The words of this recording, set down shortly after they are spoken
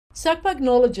SACPA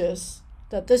acknowledges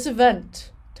that this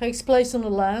event takes place on the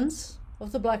lands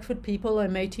of the Blackfoot people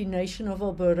and Métis Nation of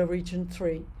Alberta Region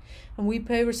 3, and we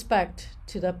pay respect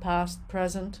to their past,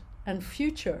 present, and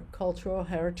future cultural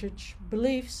heritage,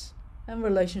 beliefs, and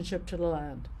relationship to the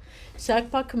land.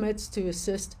 SACPA commits to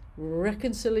assist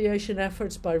reconciliation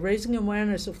efforts by raising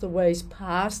awareness of the ways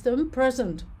past and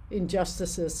present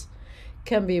injustices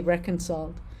can be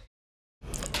reconciled.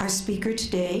 Our speaker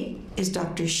today is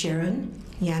Dr. Sharon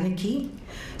Janicki,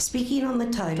 speaking on the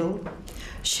title,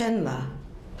 SHENLA,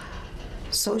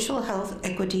 Social Health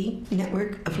Equity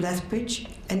Network of Lethbridge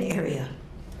and Area.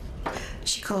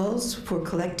 She calls for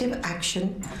collective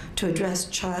action to address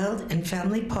child and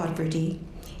family poverty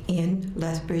in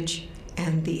Lethbridge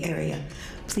and the area.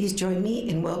 Please join me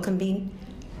in welcoming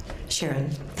Sharon.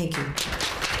 Thank you.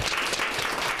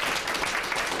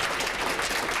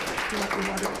 Do you want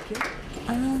your water up here?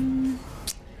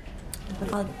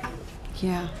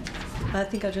 Yeah. I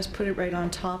think I'll just put it right on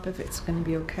top if it's going to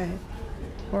be okay.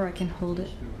 Or I can hold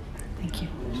it. Thank you.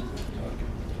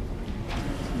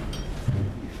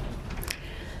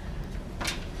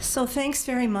 So thanks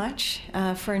very much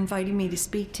for inviting me to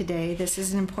speak today. This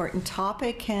is an important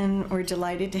topic, and we're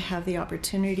delighted to have the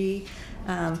opportunity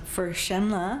for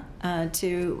SHENLA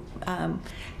to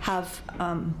have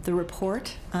the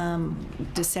report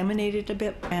disseminated a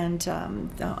bit, and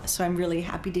so I'm really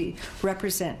happy to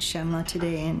represent SHENLA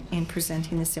today in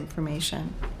presenting this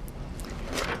information.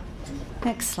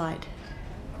 Next slide.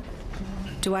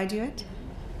 Do I do it?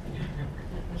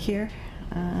 Here?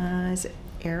 Is it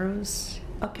arrows?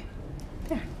 Okay,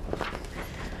 there.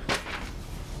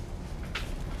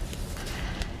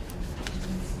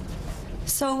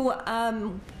 So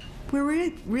we're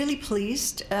really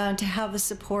pleased to have the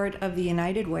support of the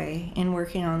United Way in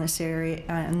working on this area,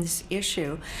 on this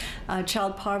issue.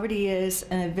 Child poverty is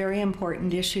a very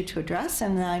important issue to address,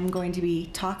 and I'm going to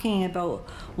be talking about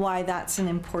why that's an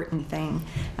important thing.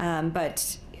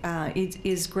 But it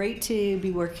is great to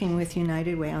be working with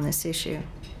United Way on this issue.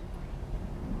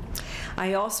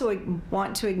 I also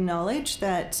want to acknowledge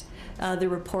that the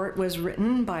report was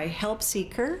written by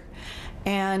HelpSeeker,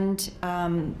 and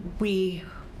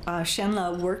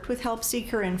SHENLA worked with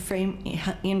HelpSeeker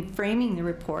in framing the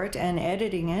report and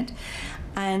editing it,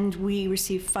 and we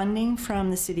received funding from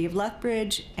the City of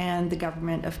Lethbridge and the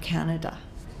Government of Canada.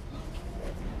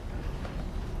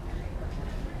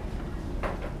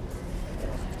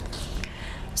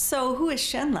 So who is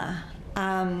SHENLA?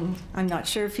 I'm not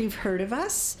sure if you've heard of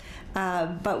us,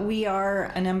 but we are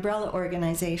an umbrella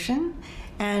organization,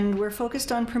 and we're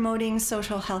focused on promoting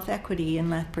social health equity in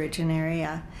Lethbridge and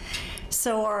area.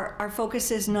 So our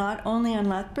focus is not only on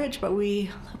Lethbridge, but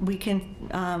we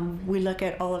look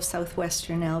at all of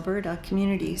southwestern Alberta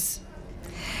communities.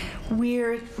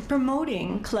 We're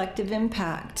promoting collective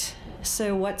impact.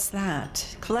 So what's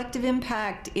that? Collective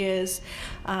impact is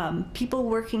people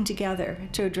working together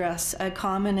to address a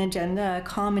common agenda, a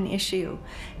common issue,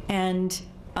 and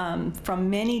from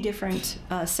many different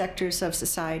sectors of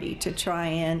society to try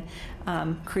and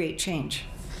create change.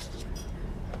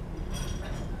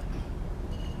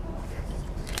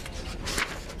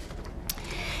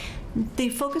 The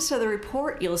focus of the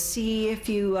report, you'll see if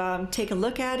you take a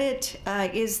look at it,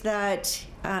 is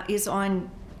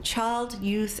on child,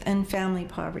 youth, and family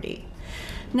poverty.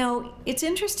 Now, it's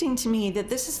interesting to me that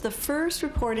this is the first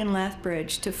report in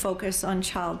Lethbridge to focus on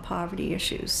child poverty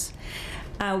issues.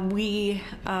 We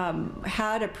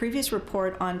had a previous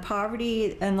report on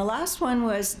poverty, and the last one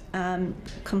was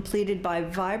completed by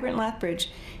Vibrant Lethbridge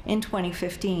in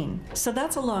 2015. So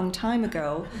that's a long time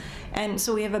ago. And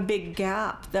so we have a big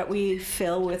gap that we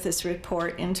fill with this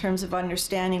report in terms of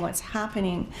understanding what's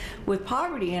happening with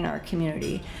poverty in our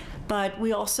community. But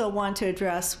we also want to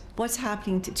address what's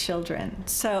happening to children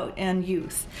and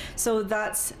youth. So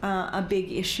that's a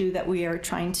big issue that we are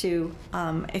trying to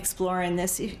explore in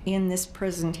this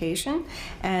presentation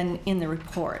and in the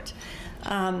report.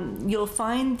 You'll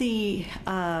find the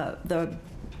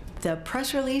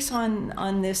press release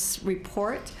on this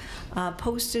report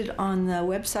posted on the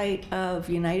website of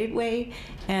United Way,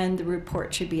 and the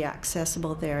report should be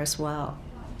accessible there as well.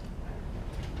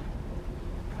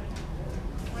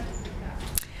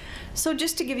 So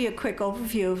just to give you a quick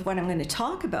overview of what I'm going to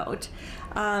talk about,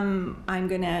 I'm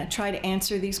going to try to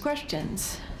answer these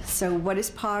questions. So what is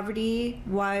poverty?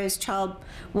 Why is child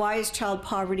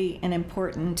poverty an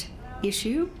important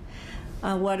issue?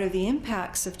 What are the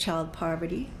impacts of child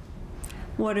poverty?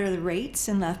 What are the rates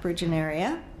in Lethbridge and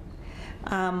area?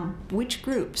 Which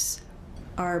groups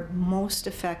are most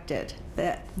affected,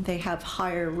 that they have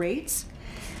higher rates?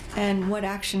 And what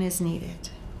action is needed?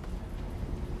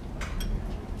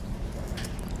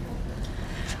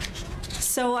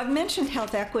 So I've mentioned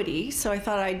health equity, so I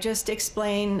thought I'd just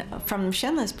explain from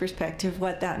SHENLA's perspective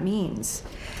what that means.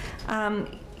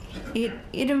 It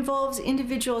involves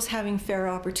individuals having fair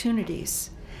opportunities,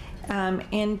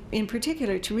 and in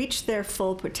particular to reach their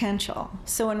full potential.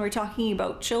 So when we're talking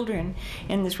about children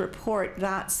in this report,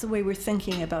 that's the way we're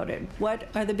thinking about it. What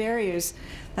are the barriers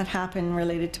that happen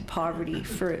related to poverty,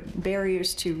 for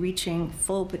barriers to reaching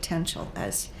full potential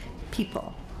as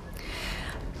people?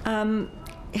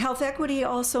 Health equity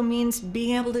also means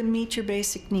being able to meet your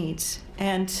basic needs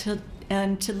and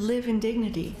to live in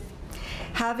dignity,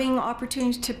 having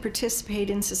opportunities to participate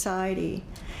in society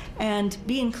and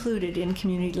be included in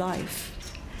community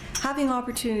life, having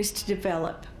opportunities to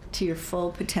develop to your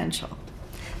full potential.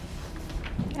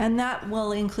 And that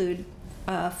will include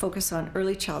focus on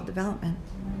early child development.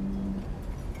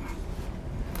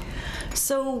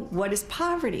 So what is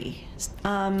poverty?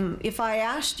 If I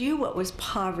asked you what was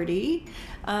poverty,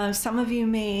 some of you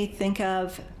may think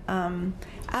of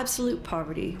absolute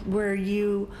poverty, where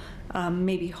you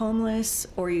may be homeless,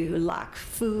 or you lack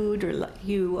food, or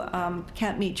you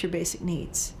can't meet your basic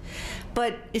needs.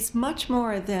 But it's much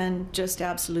more than just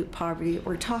absolute poverty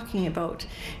we're talking about.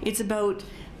 It's about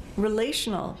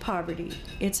relational poverty.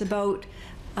 It's about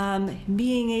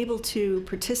being able to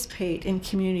participate in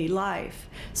community life.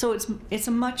 So it's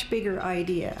a much bigger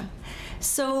idea.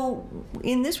 So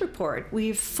in this report,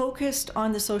 we've focused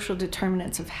on the social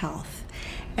determinants of health.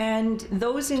 And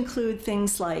those include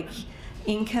things like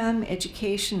income,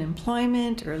 education,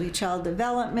 employment, early child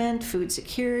development, food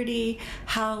security,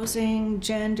 housing,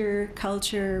 gender,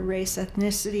 culture, race,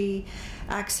 ethnicity,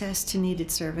 access to needed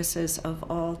services of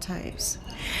all types.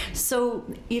 So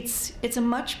it's a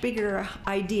much bigger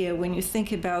idea when you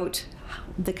think about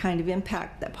the kind of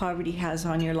impact that poverty has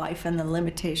on your life and the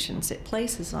limitations it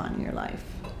places on your life.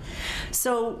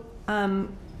 So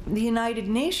the United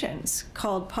Nations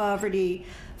called poverty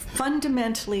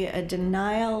fundamentally a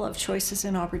denial of choices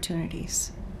and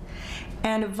opportunities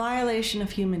and a violation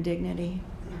of human dignity.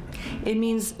 It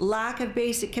means lack of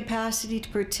basic capacity to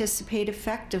participate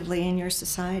effectively in your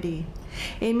society.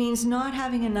 It means not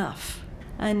having enough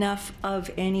of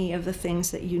any of the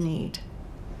things that you need.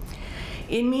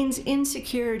 It means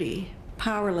insecurity,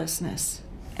 powerlessness,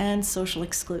 and social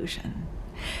exclusion.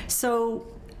 So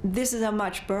this is a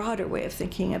much broader way of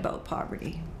thinking about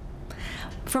poverty.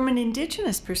 From an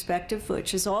Indigenous perspective,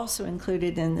 which is also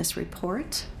included in this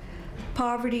report,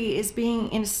 poverty is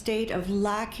being in a state of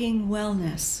lacking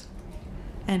wellness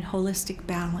and holistic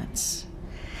balance,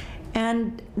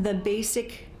 and the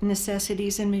basic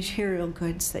necessities and material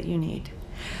goods that you need.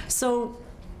 So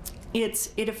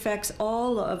it affects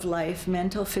all of life,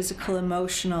 mental, physical,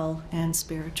 emotional, and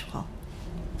spiritual.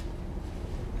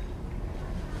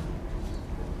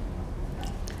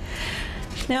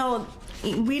 Now,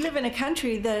 we live in a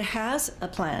country that has a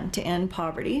plan to end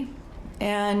poverty,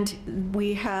 and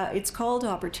it's called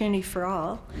Opportunity for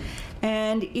All,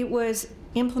 and it was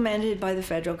implemented by the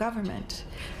federal government.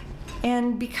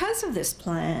 And because of this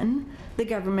plan, the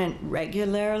government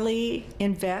regularly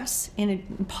invests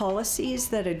in policies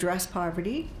that address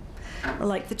poverty,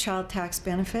 like the child tax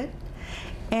benefit,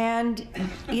 and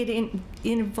it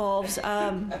involves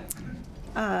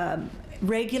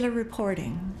regular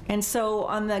reporting. And so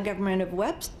on the Government of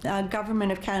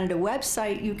Canada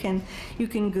website, you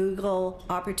can Google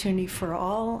Opportunity for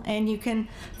All, and you can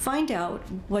find out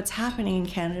what's happening in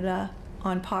Canada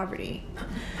on poverty.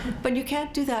 But you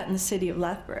can't do that in the City of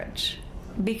Lethbridge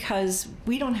because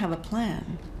we don't have a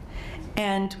plan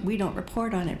and we don't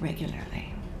report on it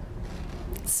regularly.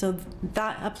 So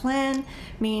a plan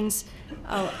means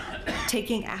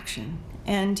taking action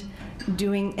and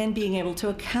being able to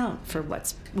account for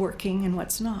what's working and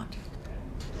what's not.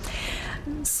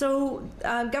 So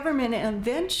government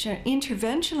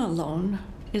intervention alone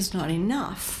is not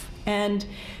enough, and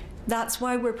that's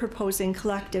why we're proposing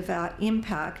collective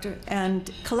impact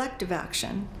and collective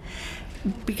action,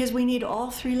 because we need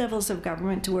all three levels of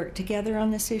government to work together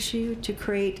on this issue to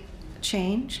create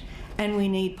change, and we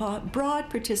need broad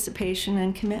participation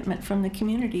and commitment from the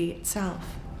community itself.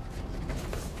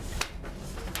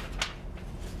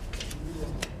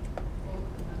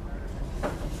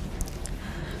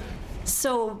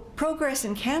 So progress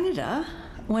in Canada,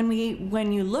 when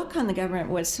you look on the government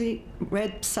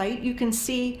website, you can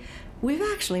see we've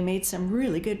actually made some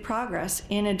really good progress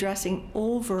in addressing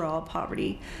overall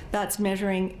poverty. That's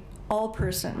measuring all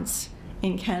persons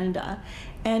in Canada.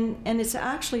 And it's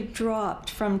actually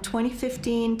dropped from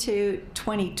 2015 to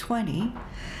 2020.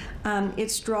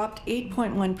 It's dropped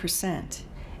 8.1%.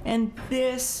 And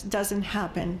this doesn't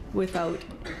happen without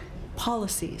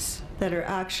policies that are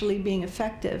actually being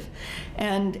effective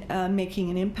and making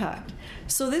an impact.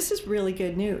 So this is really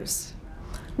good news.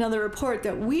 Now, the report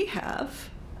that we have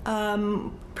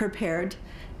prepared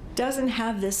doesn't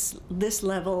have this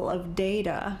level of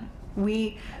data.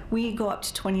 We go up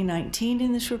to 2019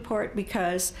 in this report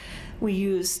because we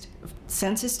used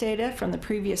census data from the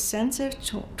previous census,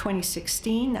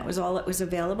 2016. That was all that was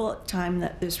available at the time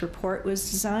that this report was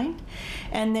designed.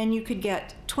 And then you could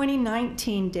get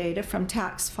 2019 data from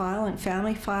tax file and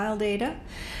family file data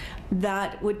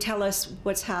that would tell us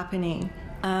what's happening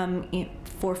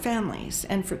for families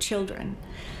and for children.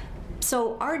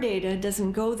 So our data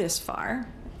doesn't go this far,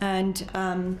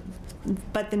 and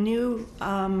but the new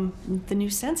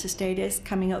census data is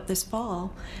coming out this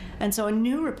fall, and so a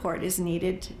new report is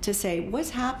needed to say what's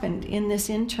happened in this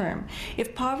interim.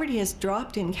 If poverty has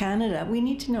dropped in Canada, we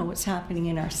need to know what's happening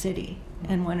in our city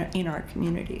and in our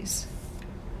communities.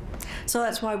 So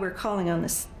that's why we're calling on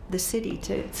the city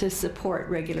to support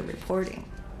regular reporting.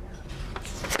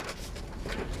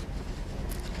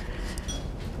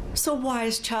 So why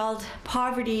is child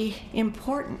poverty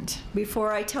important?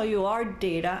 Before I tell you our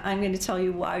data, I'm going to tell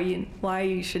you why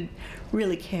you should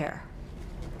really care.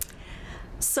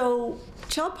 So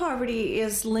child poverty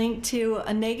is linked to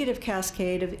a negative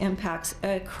cascade of impacts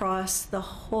across the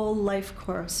whole life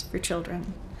course for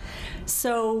children.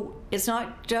 So it's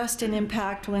not just an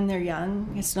impact when they're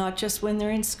young, it's not just when they're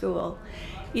in school.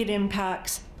 It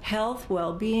impacts health,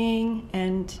 well-being,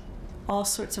 and all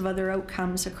sorts of other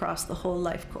outcomes across the whole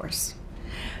life course.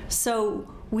 So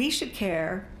we should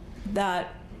care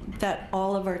that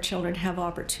all of our children have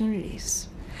opportunities,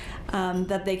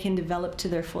 that they can develop to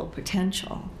their full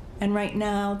potential. And right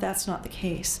now, that's not the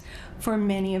case for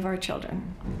many of our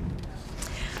children.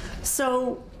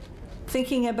 So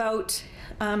thinking about,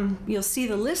 you'll see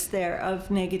the list there of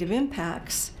negative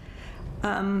impacts.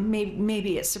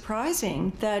 Maybe it's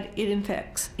surprising that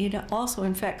it also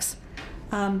infects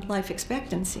life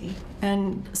expectancy.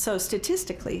 And so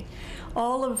statistically,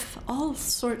 all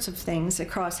sorts of things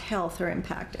across health are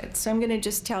impacted. So I'm going to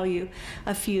just tell you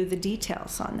a few of the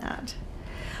details on that.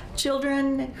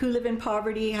 Children who live in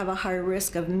poverty have a higher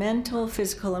risk of mental,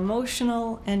 physical,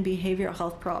 emotional, and behavioral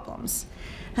health problems.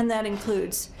 And that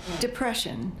includes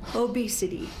depression,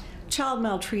 obesity, child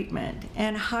maltreatment,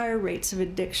 and higher rates of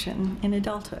addiction in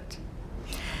adulthood.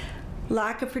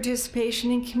 Lack of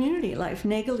participation in community life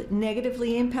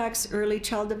negatively impacts early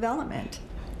child development.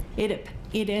 It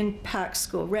impacts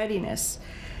school readiness,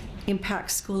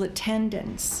 impacts school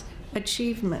attendance,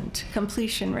 achievement,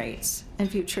 completion rates, and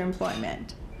future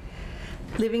employment.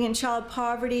 Living in child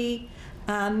poverty,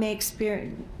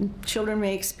 children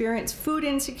may experience food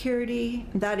insecurity.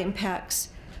 That impacts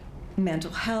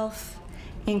mental health,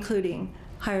 including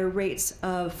higher rates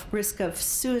of risk of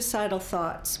suicidal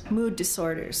thoughts, mood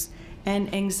disorders,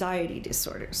 and anxiety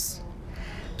disorders.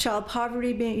 Child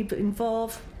poverty may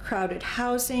involve crowded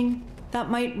housing. That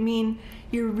might mean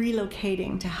you're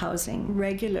relocating to housing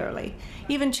regularly,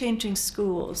 even changing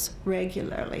schools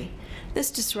regularly. This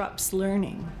disrupts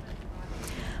learning.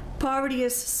 Poverty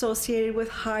is associated with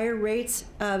higher rates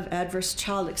of adverse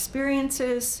child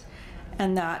experiences,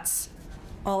 and that's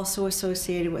also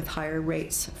associated with higher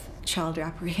rates of child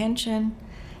apprehension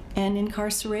and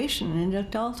incarceration in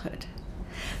adulthood.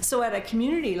 So at a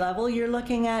community level, you're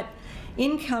looking at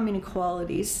income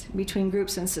inequalities between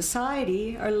groups in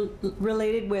society are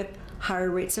related with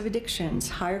higher rates of addictions,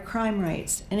 higher crime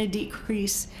rates, and a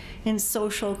decrease in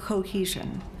social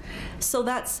cohesion. So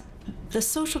that's the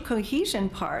social cohesion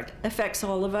part affects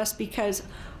all of us because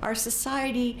our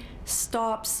society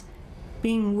stops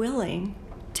being willing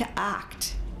to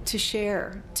act, to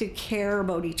share, to care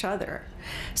about each other.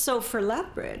 So for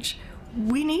Lethbridge,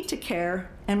 we need to care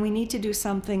and we need to do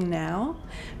something now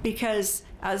because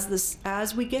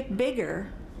as we get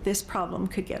bigger, this problem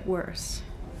could get worse.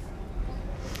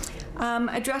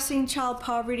 Addressing child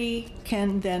poverty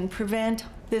can then prevent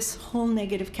this whole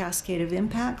negative cascade of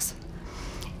impacts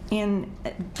and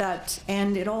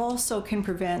it also can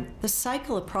prevent the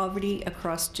cycle of poverty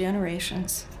across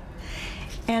generations.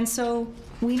 And so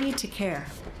we need to care.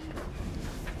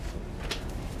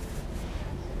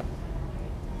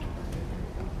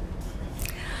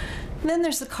 Then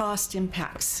there's the cost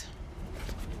impacts.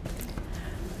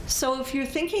 So if you're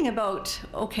thinking about,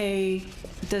 okay,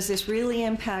 does this really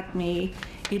impact me?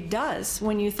 It does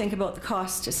when you think about the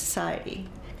cost to society,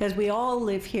 because we all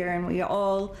live here and we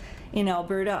all in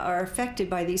Alberta are affected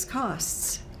by these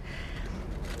costs.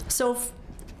 So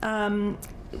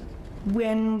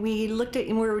when we looked at,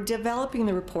 and we were developing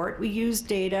the report, we used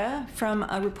data from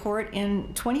a report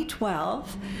in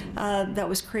 2012 that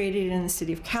was created in the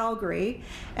city of Calgary,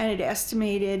 and it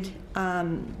estimated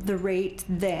the rate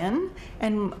then,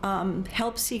 and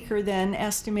HelpSeeker then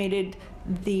estimated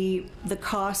the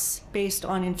costs based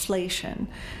on inflation.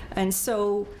 And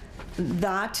so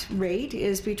that rate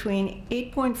is between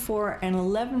 $8.4 and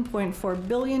 $11.4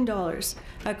 billion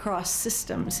across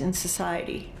systems in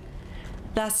society.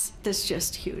 That's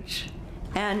just huge.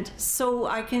 And so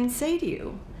I can say to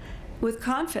you with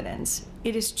confidence,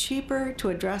 it is cheaper to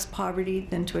address poverty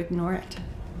than to ignore it.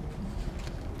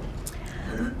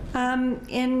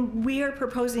 And we are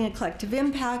proposing a collective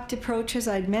impact approach, as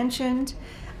I'd mentioned,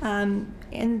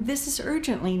 and this is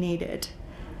urgently needed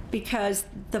because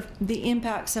the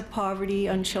impacts of poverty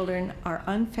on children are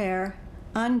unfair,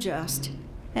 unjust,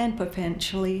 and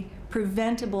potentially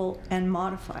preventable and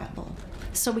modifiable.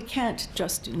 So we can't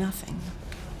just do nothing.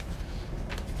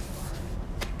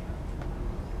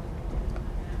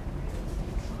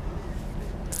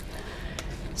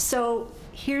 So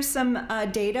here's some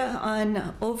data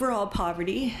on overall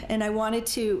poverty, and I wanted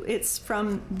to, it's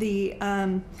from the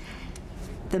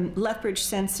Lethbridge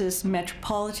Census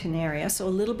metropolitan area, so a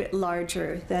little bit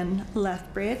larger than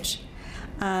Lethbridge,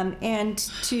 and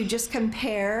to just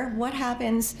compare what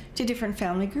happens to different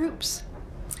family groups.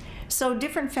 So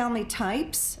different family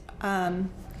types,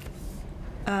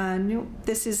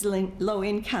 this is low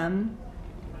income,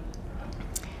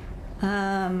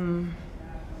 the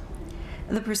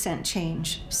percent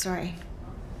change, sorry.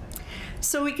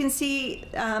 So we can see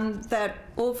that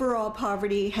overall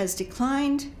poverty has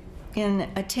declined in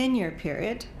a 10-year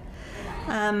period,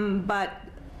 but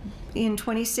in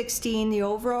 2016, the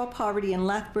overall poverty in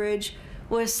Lethbridge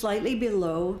was slightly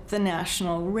below the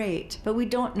national rate, but we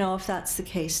don't know if that's the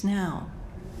case now.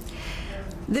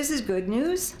 This is good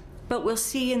news, but we'll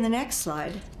see in the next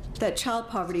slide that child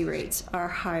poverty rates are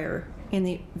higher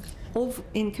in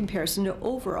comparison to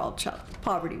overall child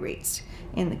poverty rates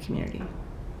in the community.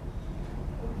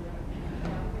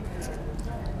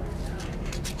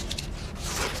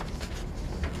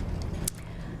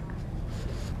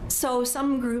 So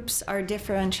some groups are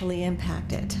differentially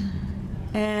impacted.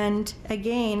 And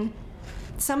again,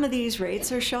 some of these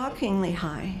rates are shockingly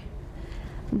high.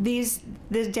 The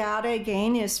data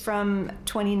again is from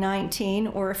 2019,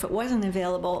 or if it wasn't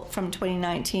available from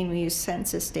 2019, we use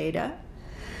census data.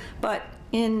 But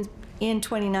in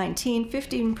 2019,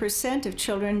 15% of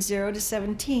children 0 to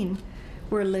 17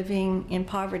 were living in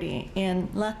poverty in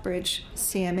Lethbridge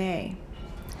CMA.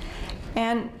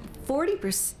 And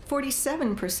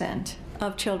 47%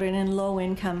 of children in low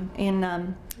income,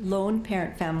 lone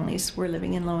parent families were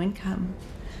living in low income.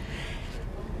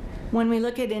 When we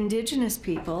look at Indigenous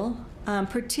people,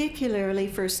 particularly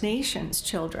First Nations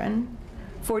children,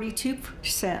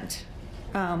 42%,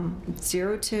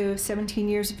 0 to 17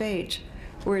 years of age,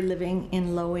 were living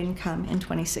in low income in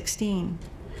 2016.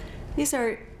 These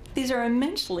are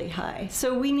immensely high.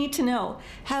 So we need to know,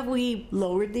 have we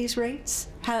lowered these rates?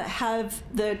 Have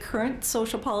the current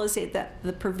social policy at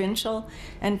the provincial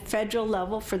and federal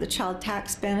level for the child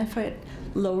tax benefit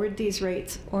lowered these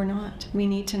rates or not? We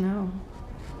need to know.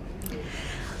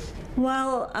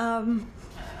 Well,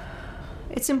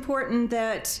 it's important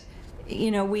that,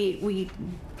 you know, we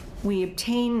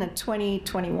obtain the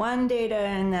 2021 data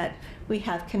and that we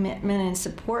have commitment and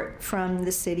support from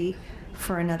the city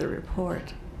for another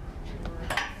report.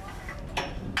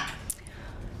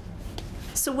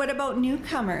 So what about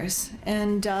newcomers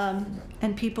and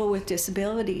people with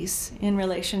disabilities in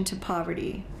relation to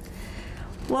poverty?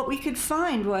 What we could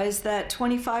find was that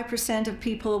 25% of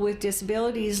people with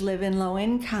disabilities live in low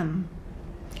income,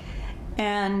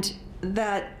 and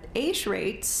that age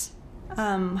rates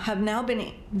have now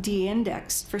been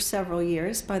de-indexed for several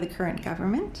years by the current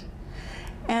government,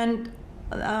 and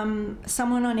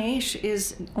someone on AISH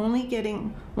is only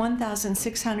getting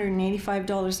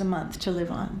 $1,685 a month to live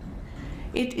on.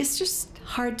 It's just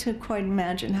hard to quite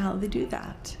imagine how they do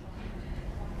that.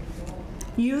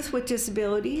 Youth with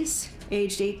disabilities,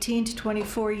 aged 18 to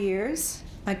 24 years,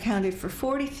 accounted for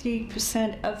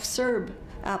 43% of CERB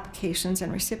applications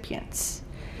and recipients.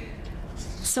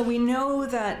 So we know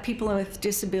that people with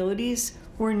disabilities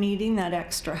were needing that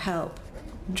extra help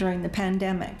during the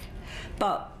pandemic,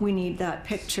 but we need that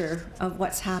picture of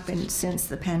what's happened since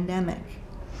the pandemic.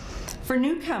 For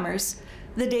newcomers,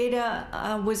 the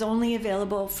data was only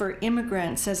available for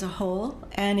immigrants as a whole,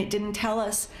 and it didn't tell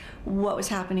us what was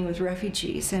happening with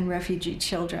refugees and refugee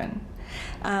children.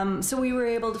 So we were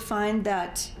able to find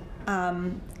that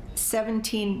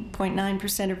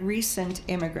 17.9% of recent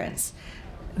immigrants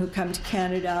who come to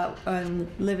Canada and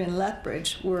live in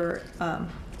Lethbridge were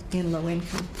in low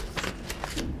income.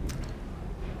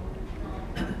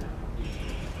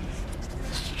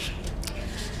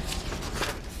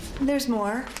 There's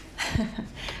more,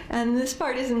 and this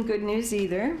part isn't good news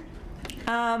either.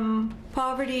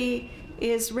 Poverty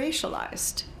is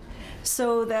racialized,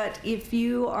 so that if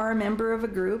you are a member of a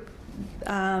group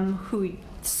who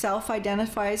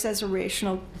self-identifies as a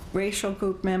racial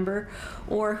group member,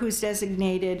 or who's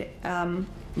designated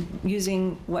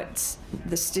using what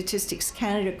the Statistics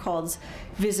Canada calls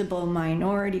visible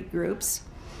minority groups,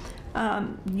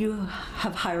 you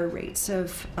have higher rates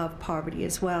of poverty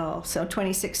as well. So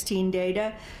 2016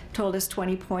 data told us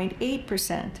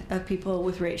 20.8% of people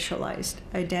with racialized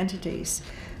identities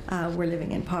were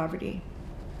living in poverty.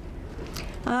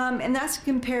 And that's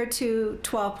compared to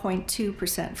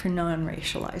 12.2% for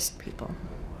non-racialized people.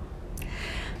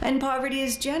 And poverty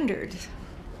is gendered.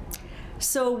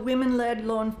 So women-led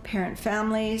lone parent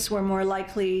families were more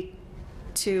likely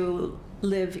to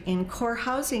live in core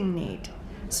housing need.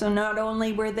 So not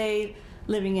only were they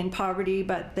living in poverty,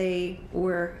 but they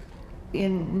were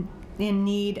in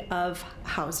need of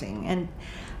housing. And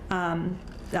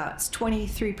that's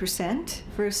 23%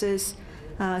 versus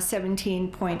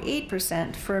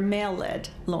 17.8% for male-led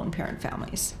lone parent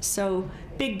families. So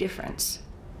big difference.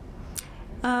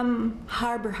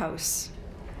 Harbour House.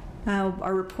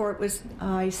 Our report was,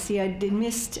 I see I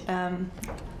missed a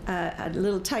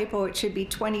little typo. It should be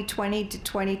 2020 to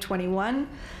 2021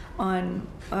 on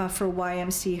for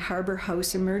YMC Harbour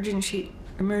House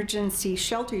emergency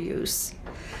shelter use.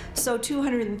 So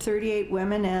 238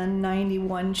 women and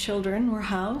 91 children were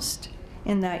housed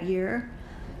in that year,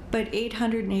 but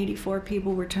 884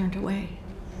 people were turned away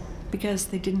because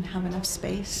they didn't have enough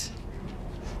space.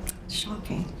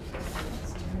 Shocking.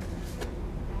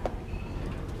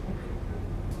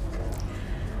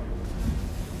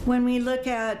 When we look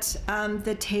at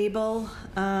the table,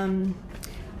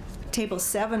 Table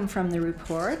 7 from the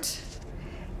report,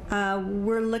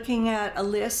 we're looking at a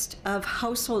list of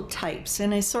household types.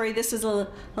 And sorry, this is a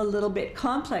little bit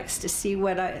complex to see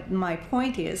what my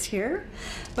point is here.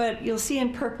 But you'll see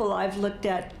in purple I've looked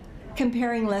at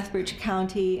comparing Lethbridge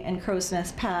County and Crow's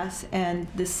Nest Pass and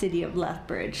the City of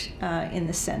Lethbridge in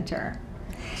the center.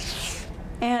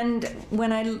 And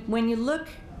when you look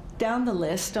down the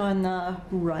list on the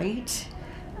right,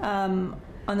 on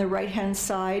the right-hand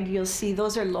side, you'll see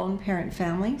those are lone parent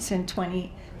families in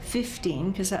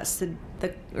 2015, because that's the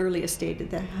earliest data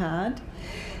they had.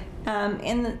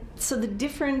 So the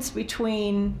difference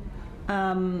between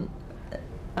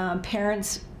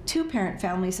two-parent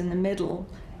families in the middle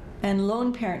and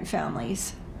lone parent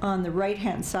families on the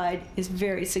right-hand side is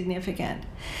very significant.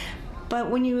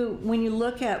 But when you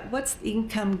look at what's the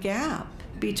income gap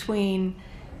between,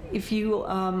 if you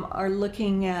are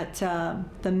looking at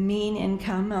the mean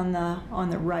income on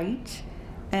the right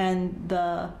and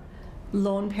the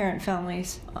lone parent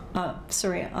families,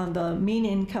 on the median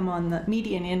income on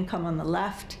the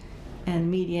left,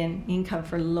 and median income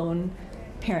for lone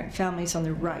parent families on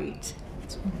the right,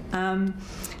 then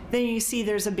you see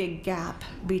there's a big gap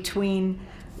between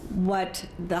what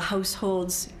the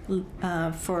households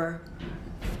for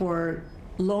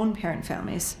lone parent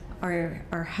families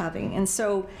are having. And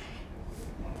so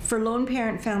for lone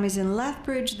parent families in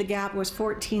Lethbridge, the gap was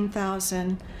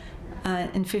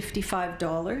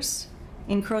 $14,055.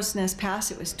 In Crow's Nest Pass,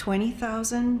 it was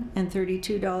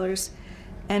 $20,032,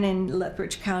 and in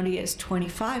Lethbridge County is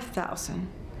 $25,000.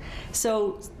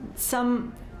 So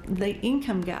the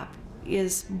income gap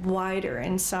is wider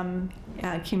in some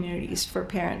communities for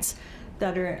parents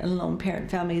that are in lone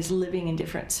parent families living in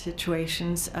different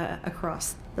situations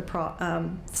across the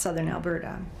southern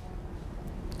Alberta.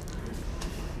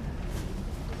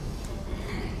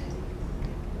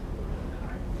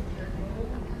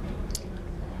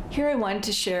 Here I wanted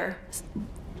to share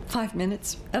 5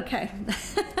 minutes. Okay.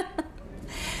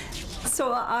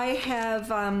 So I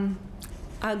have,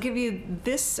 I'll give you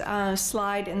this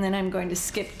slide, and then I'm going to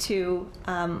skip to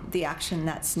the action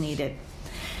that's needed.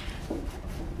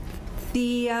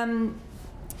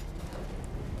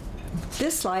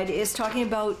 This slide is talking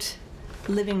about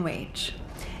living wage.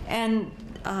 And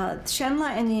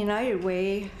SHENLA and the United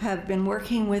Way have been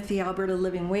working with the Alberta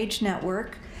Living Wage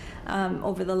Network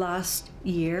over the last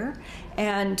year,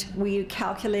 and we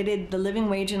calculated the living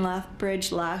wage in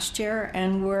Lethbridge last year,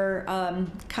 and we're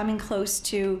coming close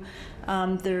to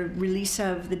the release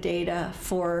of the data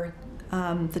for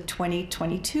the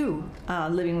 2022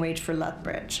 living wage for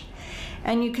Lethbridge.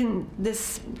 And you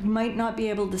might not be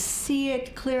able to see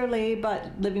it clearly,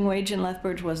 but living wage in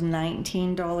Lethbridge was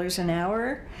 $19 an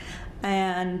hour,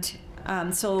 and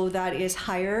So that is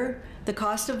higher. The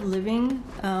cost of living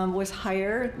was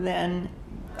higher than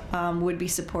would be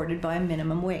supported by a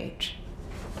minimum wage.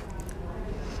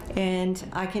 And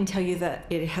I can tell you that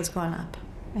it has gone up.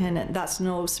 And that's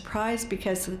no surprise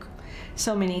because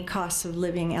so many costs of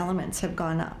living elements have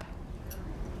gone up.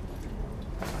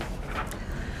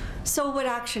 So what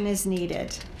action is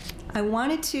needed? I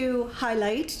wanted to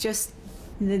highlight just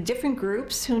the different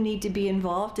groups who need to be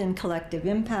involved in collective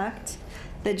impact: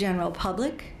 the general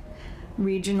public,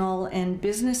 regional and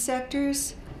business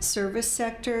sectors, service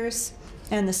sectors,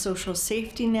 and the social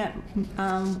safety net,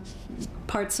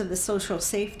 parts of the social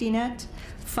safety net,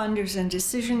 funders and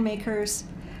decision makers,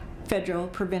 federal,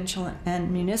 provincial,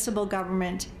 and municipal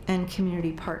government, and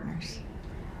community partners.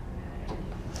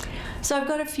 So I've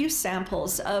got a few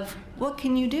samples of what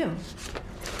can you do.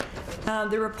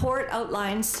 The report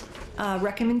outlines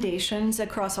recommendations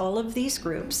across all of these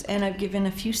groups, and I've given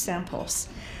a few samples,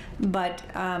 but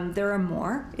there are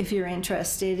more if you're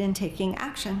interested in taking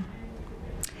action.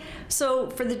 So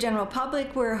for the general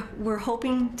public, we're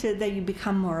hoping that you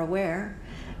become more aware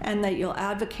and that you'll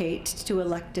advocate to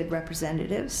elected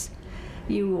representatives.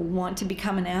 You will want to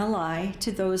become an ally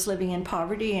to those living in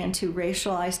poverty and to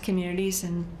racialized communities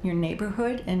in your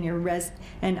neighborhood and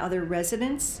and other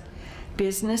residents.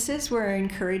 Businesses, we're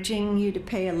encouraging you to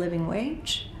pay a living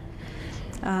wage,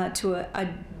 to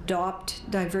adopt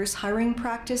diverse hiring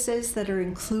practices that are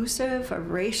inclusive of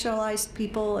racialized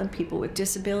people and people with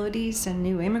disabilities and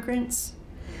new immigrants.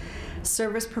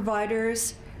 Service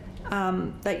providers,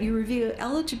 that you review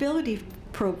eligibility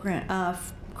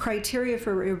criteria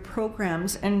for your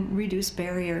programs and reduce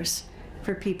barriers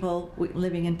for people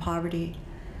living in poverty.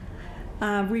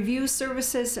 Review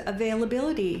services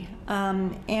availability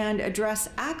and address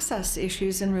access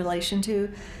issues in relation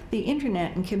to the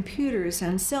internet and computers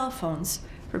and cell phones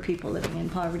for people living in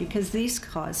poverty, because these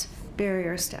cause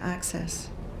barriers to access.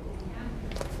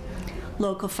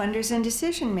 Local funders and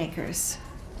decision makers.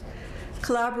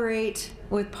 Collaborate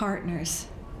with partners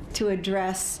to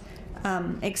address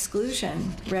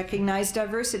exclusion, recognize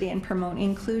diversity, and promote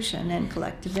inclusion and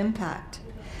collective impact.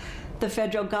 The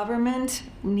federal government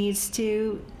needs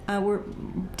to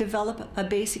develop a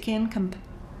basic income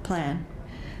plan,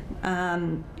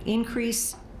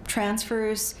 increase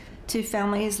transfers to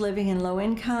families living in low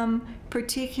income,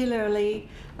 particularly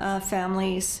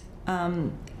families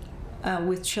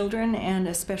with children, and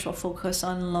a special focus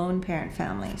on lone parent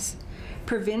families.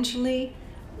 Provincially,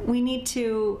 we need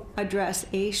to address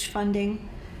AISH funding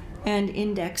and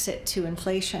index it to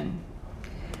inflation.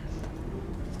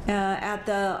 At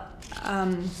the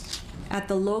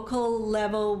local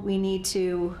level,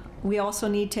 we also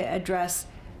need to address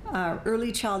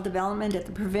early child development at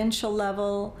the provincial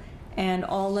level, and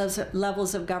all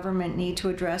levels of government need to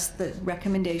address the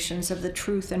recommendations of the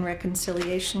Truth and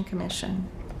Reconciliation Commission.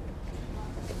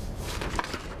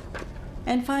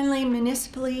 And finally,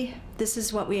 municipally, this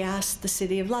is what we asked the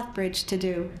City of Lethbridge to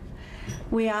do.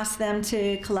 We asked them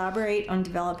to collaborate on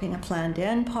developing a plan to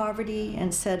end poverty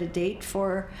and set a date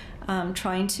for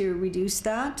trying to reduce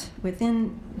that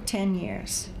within 10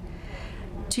 years.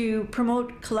 To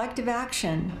promote collective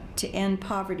action to end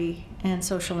poverty and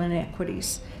social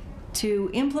inequities. To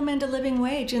implement a living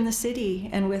wage in the city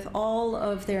and with all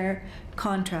of their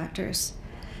contractors.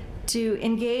 To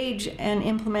engage and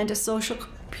implement a social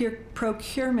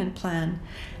procurement plan,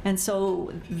 and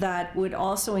so that would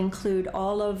also include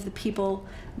all of the people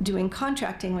doing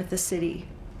contracting with the city.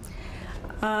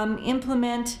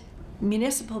 Implement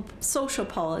municipal social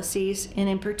policies, and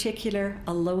in particular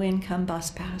a low-income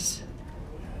bus pass.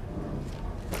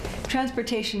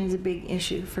 Transportation is a big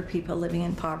issue for people living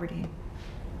in poverty.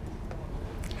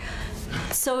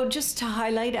 So just to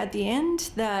highlight at the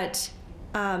end that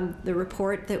the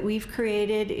report that we've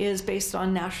created is based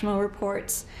on national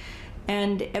reports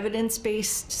and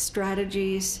evidence-based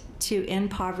strategies to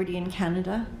end poverty in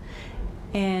Canada.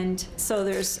 And so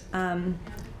there's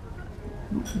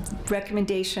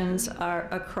recommendations are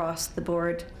across the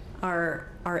board are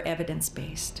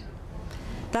evidence-based.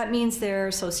 That means they're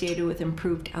associated with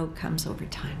improved outcomes over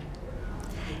time.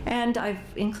 And I've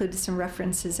included some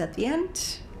references at the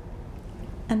end,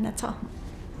 and that's all.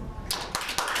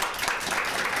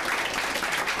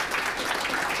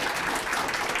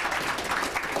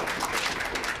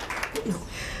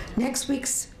 Next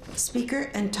week's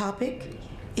speaker and topic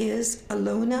is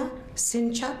Alona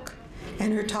Sinchuk,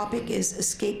 and her topic is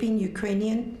Escaping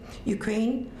Ukraine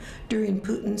during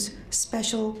Putin's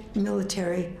special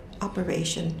military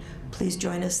operation. Please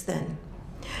join us then.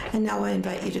 And now I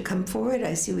invite you to come forward.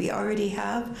 I see we already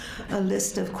have a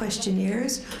list of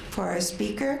questionnaires for our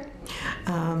speaker.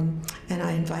 And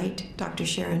I invite Dr.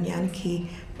 Sharon Janicki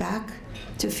back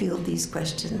to field these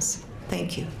questions.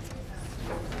 Thank you.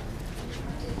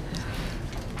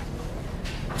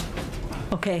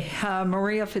 Okay,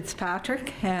 Maria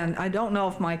Fitzpatrick, and I don't know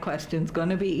if my question's going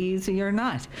to be easy or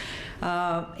not.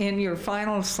 In your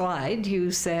final slide,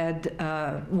 you said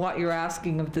what you're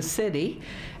asking of the city,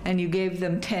 and you gave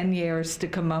them 10 years to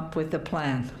come up with a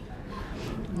plan.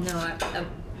 No,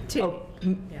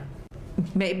 yeah.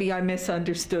 Maybe I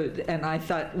misunderstood, and I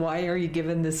thought, why are you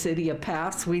giving the city a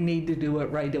pass? We need to do it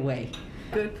right away.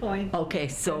 Good point. Okay,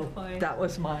 so that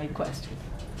was my question.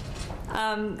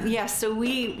 Yes, so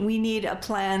we need a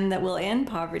plan that will end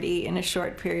poverty in a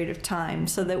short period of time,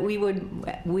 so that we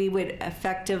would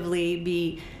effectively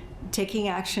be taking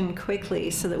action quickly,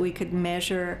 so that we could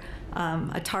measure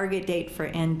a target date for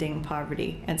ending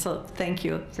poverty. And so, thank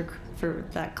you for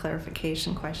that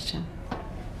clarification question.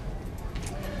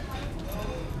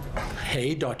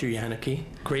 Hey, Dr. Janicki,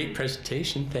 great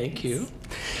presentation. Thank you.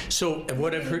 So,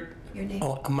 what I've heard. Your name?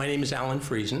 Oh, my name is Alan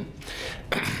Friesen.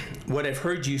 What I've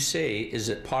heard you say is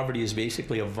that poverty is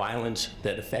basically a violence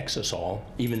that affects us all.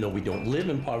 Even though we don't live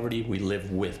in poverty, we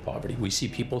live with poverty. We see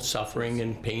people suffering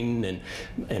and pain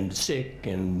and sick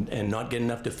and not getting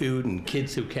enough to food, and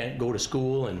kids who can't go to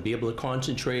school and be able to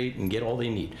concentrate and get all they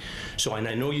need. So, and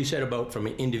I know you said about from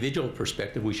an individual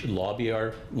perspective, we should lobby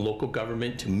our local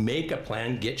government to make a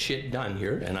plan, get shit done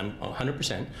here, and I'm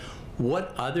 100%.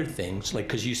 What other things, like,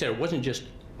 because you said it wasn't just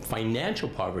financial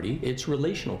poverty, it's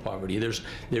relational poverty.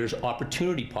 There's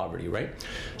opportunity poverty, right?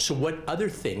 So what other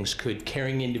things could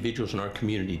caring individuals in our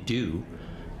community do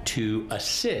to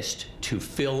assist to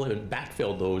fill and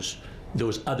backfill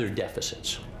those other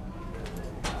deficits?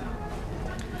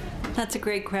 That's a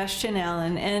great question,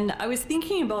 Alan. And I was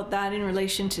thinking about that in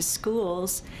relation to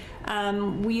schools.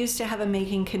 We used to have a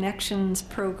Making Connections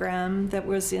program that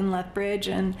was in Lethbridge,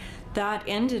 and that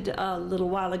ended a little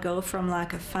while ago from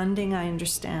lack of funding, I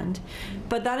understand.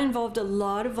 But that involved a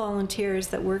lot of volunteers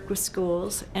that worked with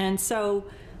schools. And so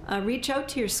reach out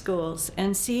to your schools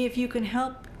and see if you can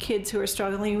help kids who are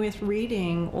struggling with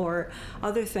reading or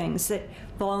other things. That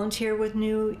volunteer with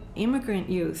new immigrant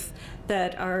youth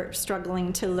that are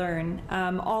struggling to learn.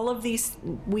 All of these,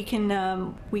 we can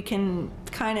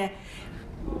kind of,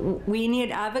 we need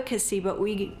advocacy, but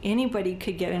anybody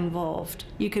could get involved.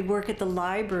 You could work at the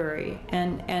library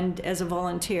and as a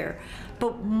volunteer.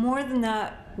 But more than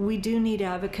that, we do need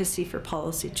advocacy for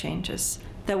policy changes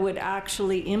that would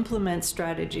actually implement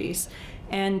strategies.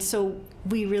 And so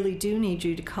we really do need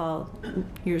you to call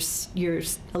your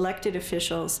elected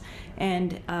officials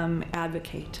and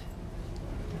advocate.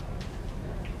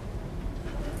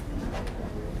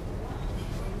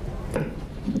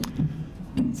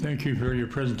 Thank you for your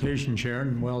presentation,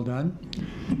 Sharon. Well done.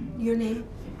 Your name?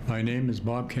 My name is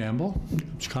Bob Campbell.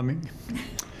 It's coming.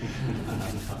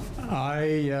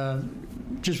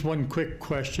 Just one quick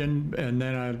question, and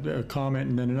then a comment,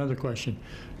 and then another question.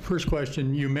 First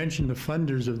question, you mentioned the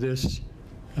funders of this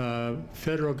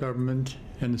federal government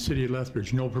and the City of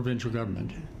Lethbridge, no provincial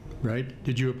government, right?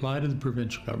 Did you apply to the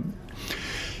provincial government?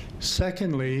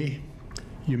 Secondly,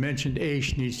 you mentioned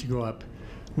AISH needs to go up.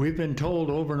 We've been told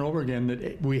over and over again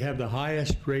that we have the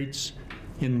highest rates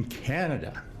in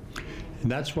Canada, and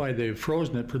that's why they've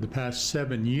frozen it for the past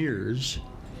 7 years,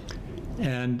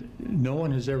 and no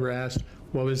one has ever asked,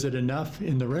 well, is it enough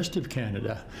in the rest of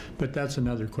Canada? But that's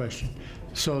another question.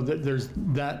 So there's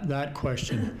that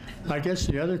question. I guess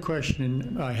the other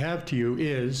question I have to you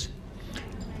is,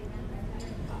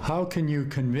 how can you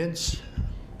convince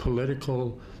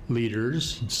political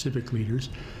leaders and civic leaders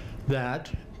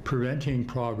that preventing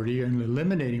poverty and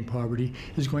eliminating poverty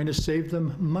is going to save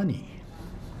them money?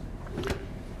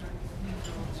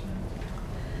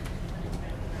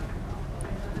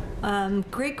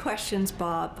 Great questions,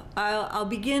 Bob. I'll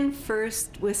begin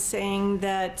first with saying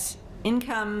that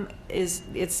income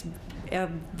it's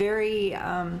very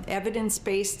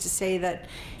evidence-based to say that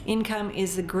income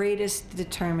is the greatest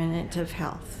determinant of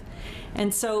health.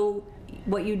 And so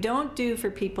what you don't do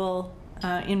for people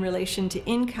in relation to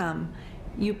income,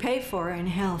 you pay for in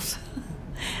health.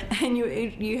 And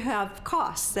you have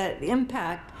costs that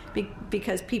impact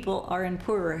because people are in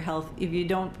poorer health if you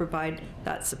don't provide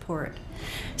that support.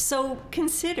 So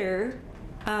consider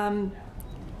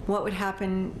what would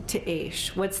happen to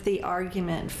AISH. What's the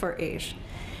argument for AISH?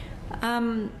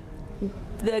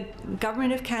 The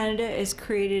Government of Canada has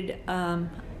created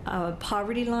a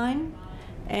poverty line,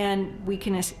 and we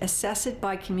can assess it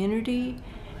by community,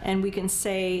 and we can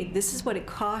say this is what it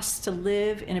costs to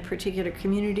live in a particular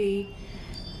community.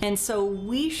 And so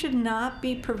we should not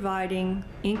be providing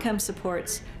income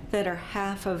supports that are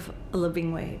half of a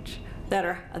living wage, that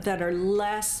are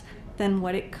less than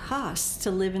what it costs to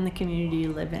live in the community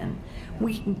you live in.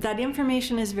 That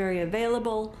information is very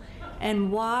available,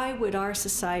 and why would our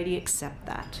society accept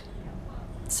that?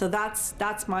 So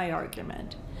that's my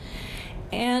argument.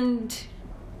 And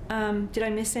did I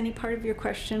miss any part of your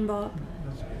question, Bob?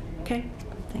 Okay,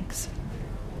 thanks.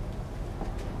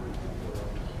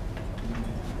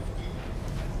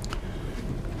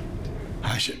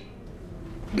 I should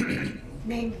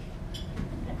Name.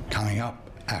 coming up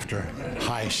after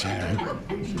hi Sharon.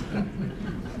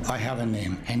 I have a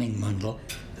name, Henning Mundel.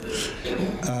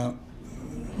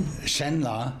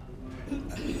 SHENLA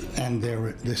and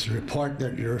this report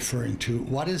that you're referring to,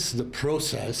 what is the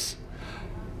process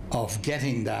of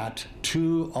getting that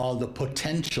to all the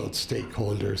potential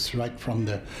stakeholders, right from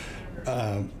the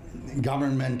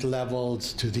government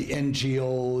levels to the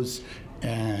NGOs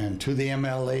and to the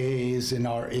MLAs in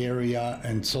our area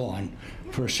and so on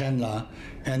for SHENLA,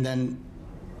 and then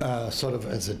sort of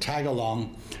as a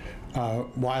tag-along,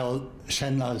 while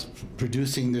SHENLA is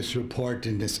producing this report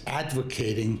and is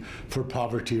advocating for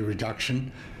poverty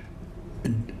reduction,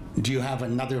 do you have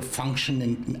another function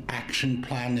and action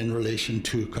plan in relation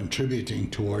to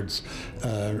contributing towards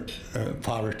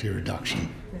poverty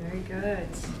reduction? Very good.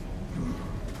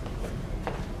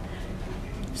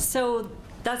 So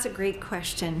that's a great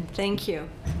question. Thank you.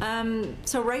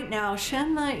 So right now,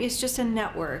 SHENLA is just a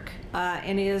network,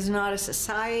 and it is not a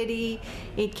society.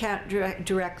 It can't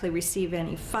directly receive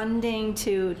any funding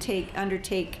to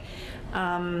undertake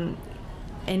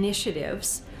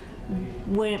initiatives.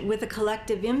 With a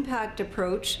collective impact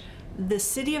approach, the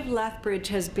City of Lethbridge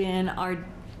has been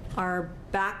our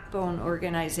backbone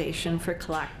organization for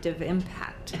collective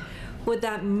impact. What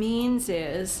that means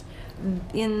is,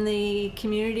 in the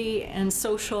community and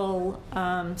social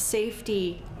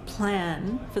safety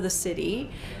plan for the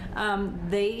city,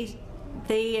 they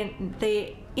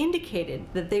indicated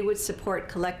that they would support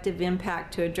collective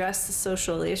impact to address the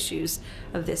social issues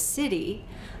of this city.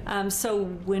 So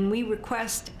when we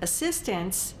request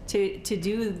assistance to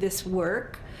do this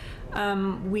work,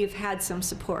 we've had some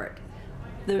support.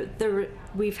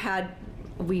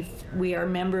 We are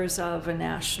members of a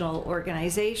national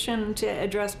organization to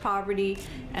address poverty,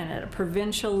 and at a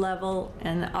provincial level,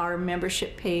 and our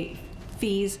membership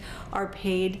fees are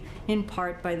paid in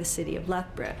part by the City of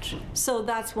Lethbridge. So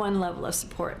that's one level of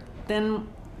support. Then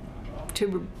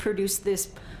to produce this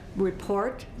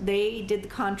report, they did the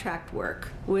contract work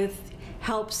with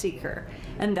HelpSeeker,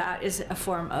 and that is an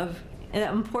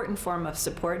important form of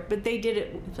support, but they did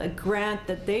it with a grant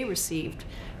that they received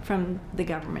from the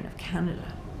Government of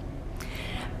Canada.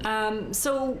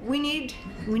 So we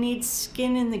need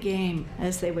skin in the game,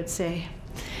 as they would say.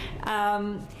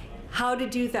 How to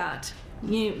do that?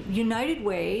 United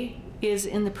Way is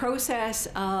in the process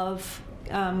of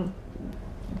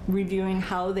reviewing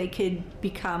how they could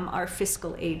become our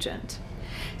fiscal agent,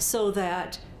 so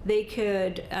that they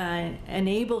could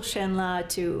enable SHENLA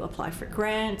to apply for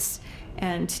grants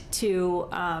and to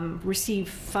receive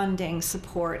funding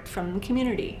support from the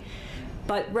community.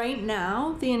 But right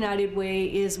now, the United Way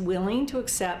is willing to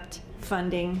accept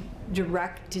funding,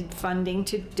 directed funding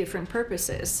to different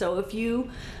purposes. So if you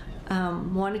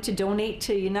wanted to donate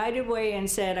to United Way and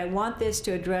said, I want this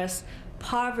to address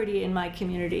poverty in my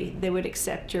community, they would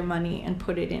accept your money and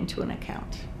put it into an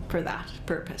account for that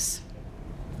purpose.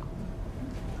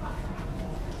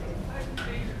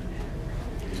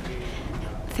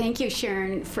 Thank you,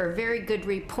 Sharon, for a very good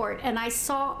report. And I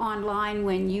saw online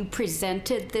when you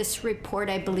presented this report,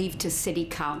 I believe, to City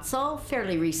Council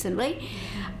fairly recently.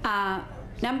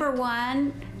 Number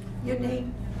one. Your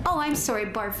name? Oh, I'm sorry,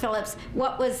 Barb Phillips.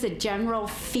 What was the general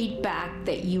feedback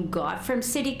that you got from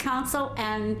City Council?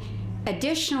 And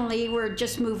additionally, we're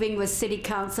just moving with City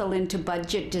Council into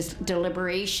budget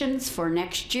deliberations for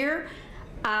next year.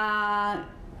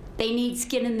 They need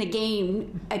skin in the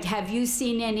game. Have you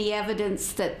seen any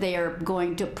evidence that they're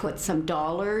going to put some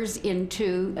dollars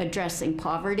into addressing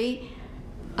poverty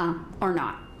or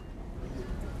not?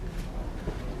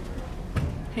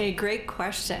 Hey, great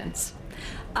questions.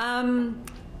 Our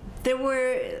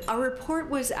report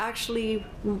was actually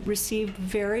received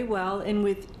very well and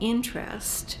with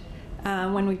interest.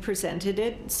 When we presented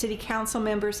it, City Council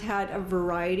members had a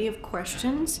variety of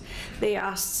questions. They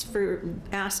asked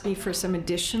me for some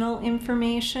additional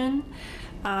information.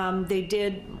 They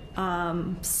did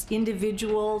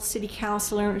individual City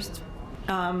Councilors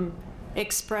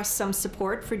expressed some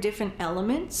support for different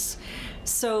elements.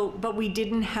 So, but we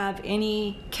didn't have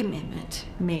any commitment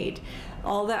made.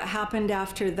 All that happened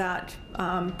after that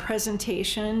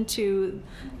presentation to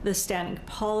the Standing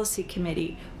Policy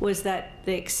Committee was that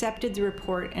they accepted the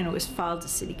report and it was filed to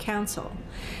City Council.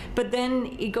 But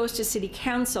then it goes to City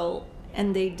Council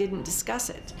and they didn't discuss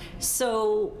it.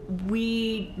 So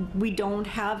we don't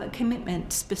have a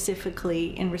commitment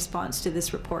specifically in response to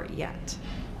this report yet.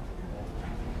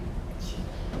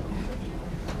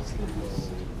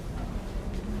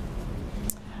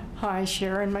 Hi,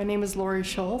 Sharon. My name is Lori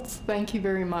Schultz. Thank you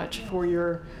very much for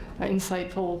your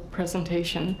insightful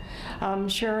presentation.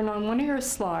 Sharon, on one of your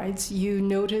slides, you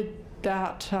noted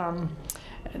that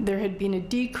there had been a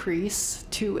decrease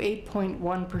to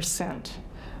 8.1%.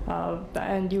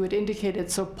 And you had indicated,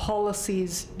 so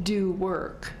policies do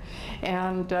work.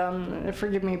 And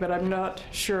forgive me, but I'm not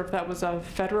sure if that was a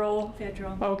federal?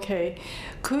 Federal. Okay.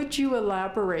 Could you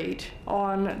elaborate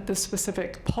on the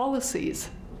specific policies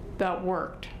that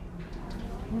worked?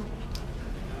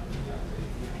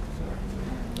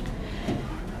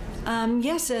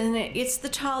 Yes, and it's the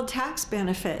child tax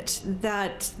benefit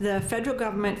that the federal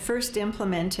government first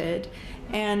implemented,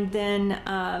 and then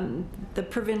the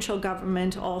provincial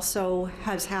government also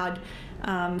has had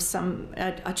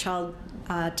a child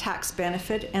tax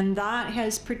benefit, and that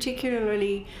has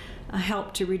particularly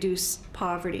helped to reduce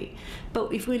poverty.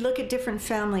 But if we look at different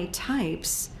family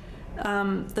types,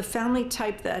 the family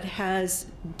type that has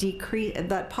decreased,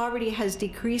 that poverty has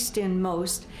decreased in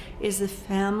most, is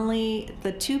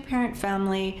the two-parent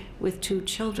family with 2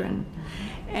 children,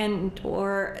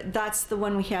 or that's the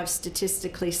one we have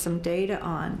statistically some data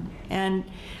on. And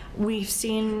we've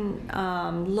seen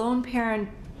lone parent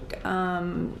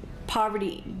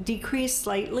poverty decrease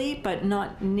slightly, but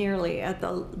not nearly at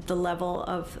the level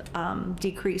of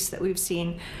decrease that we've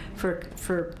seen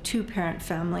for two-parent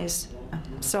families.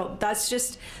 So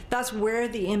that's where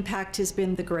the impact has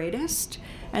been the greatest,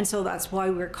 and so that's why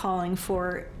we're calling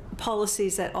for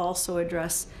policies that also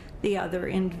address the other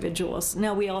individuals.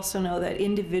 Now, we also know that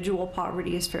individual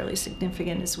poverty is fairly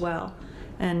significant as well,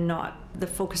 and not the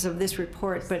focus of this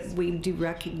report, but we do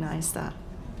recognize that.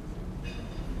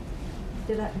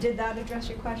 Did that address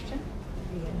your question?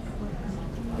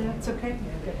 That's okay.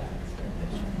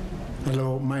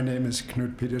 Hello, my name is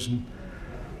Knut Petersen.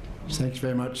 Thanks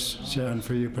very much, Sharon,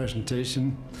 for your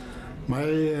presentation.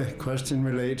 My question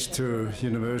relates to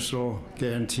universal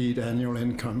guaranteed annual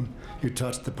income. You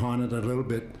touched upon it a little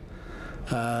bit.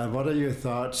 What are your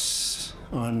thoughts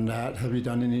on that? Have you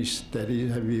done any study?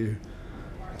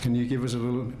 Can you give us a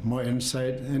little more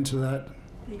insight into that?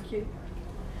 Thank you.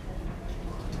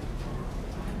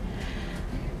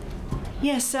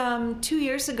 Yes, 2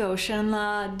 years ago,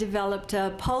 SHENLA developed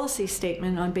a policy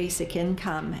statement on basic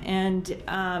income, and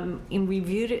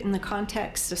reviewed it in the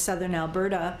context of Southern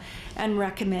Alberta and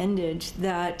recommended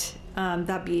that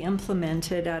that be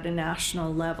implemented at a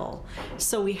national level.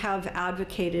 So we have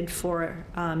advocated for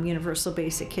universal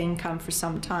basic income for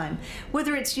some time.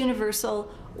 Whether it's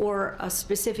universal or a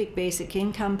specific basic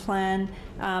income plan,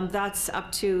 that's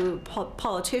up to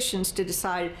politicians to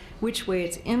decide which way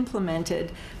it's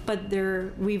implemented. But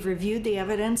we've reviewed the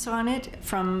evidence on it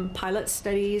from pilot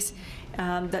studies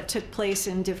that took place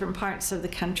in different parts of the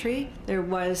country. There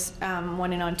was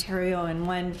one in Ontario and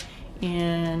one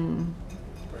in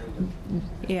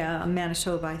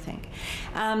Manitoba, I think.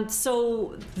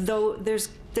 So though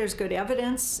there's good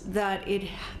evidence that it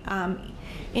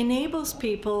enables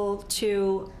people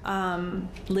to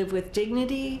live with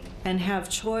dignity and have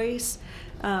choice.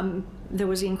 There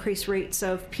was increased rates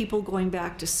of people going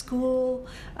back to school,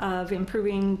 of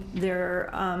improving their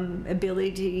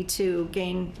ability to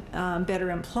gain better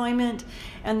employment,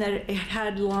 and that it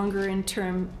had longer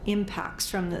in-term impacts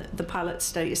from the pilot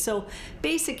study. So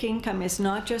basic income is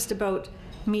not just about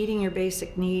meeting your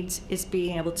basic needs, it's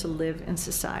being able to live in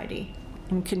society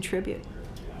and contribute.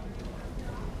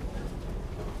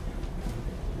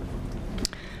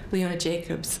 Leona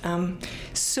Jacobs.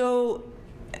 So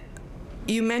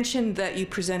you mentioned that you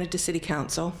presented to City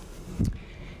Council,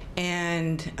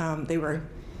 and they were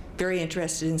very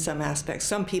interested in some aspects.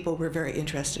 Some people were very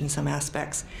interested in some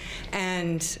aspects,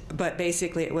 but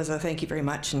basically it was a thank you very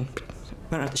much and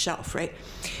went off the shelf, right?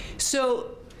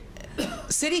 So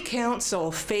City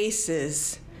Council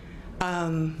faces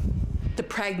the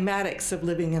pragmatics of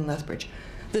living in Lethbridge.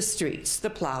 The streets, the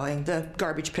plowing, the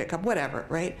garbage pickup, whatever,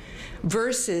 right?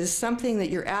 Versus something that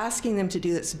you're asking them to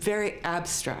do that's very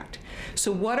abstract.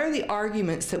 So what are the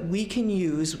arguments that we can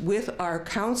use with our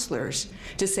councillors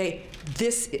to say,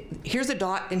 here's a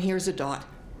dot and here's a dot.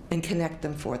 and connect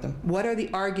them for them? What are the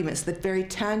arguments, the very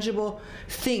tangible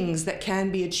things that can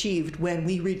be achieved when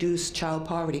we reduce child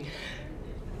poverty?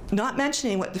 Not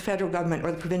mentioning what the federal government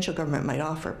or the provincial government might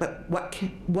offer, but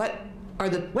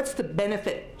what's the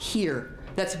benefit here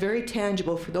that's very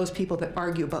tangible for those people that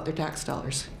argue about their tax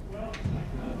dollars?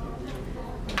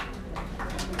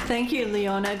 Thank you,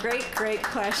 Leona. Great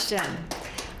question.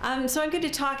 So I'm going to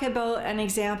talk about an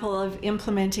example of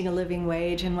implementing a living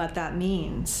wage and what that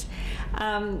means.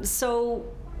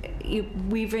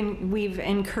 We've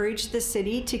encouraged the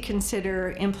city to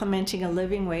consider implementing a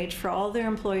living wage for all their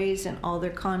employees and all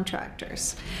their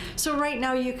contractors. So right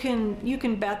now you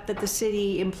can bet that the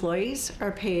city employees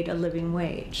are paid a living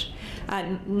wage. At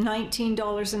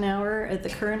 $19 an hour at the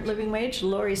current living wage,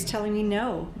 Lori's telling me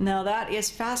no. Now that is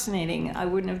fascinating. I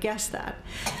wouldn't have guessed that.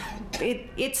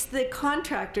 It's the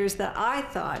contractors that I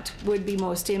thought would be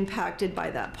most impacted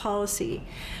by that policy.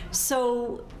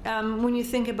 So when you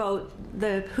think about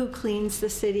who cleans the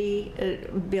city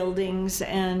buildings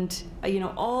and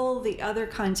all the other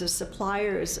kinds of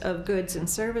suppliers of goods and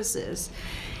services,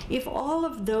 if all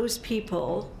of those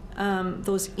people,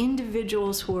 those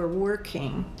individuals who are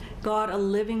working, got a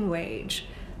living wage,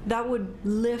 that would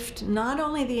lift not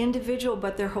only the individual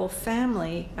but their whole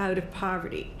family out of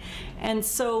poverty. And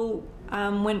so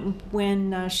when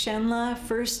SHENLA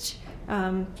first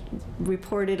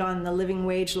reported on the living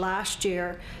wage last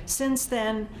year, since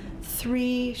then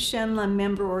 3 SHENLA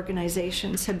member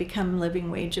organizations have become living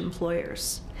wage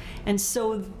employers. And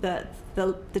so the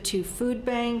 2 food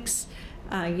banks,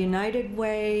 United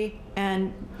Way,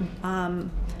 and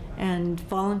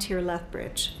Volunteer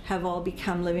Lethbridge have all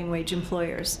become living wage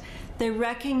employers. They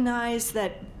recognize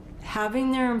that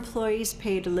having their employees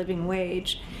paid a living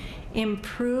wage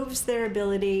improves their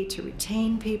ability to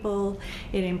retain people.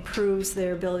 It improves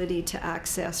their ability to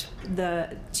access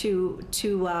to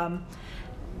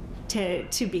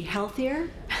be healthier.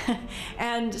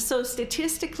 And so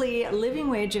statistically, living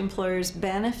wage employers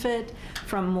benefit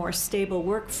from more stable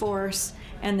workforce,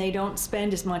 and they don't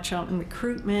spend as much on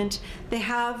recruitment. They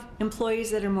have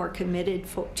employees that are more committed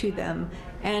to them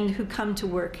and who come to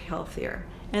work healthier.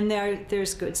 And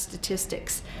there's good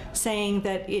statistics saying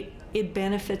that it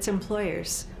benefits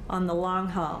employers on the long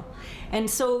haul. And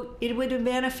so it would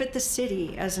benefit the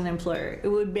city as an employer. It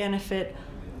would benefit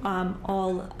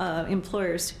all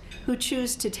employers who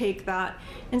choose to take that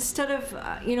instead of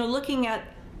looking at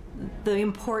the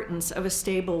importance of a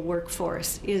stable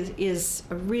workforce is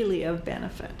really of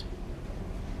benefit.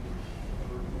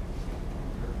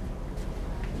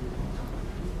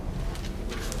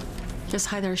 Yes,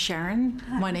 hi there, Sharon.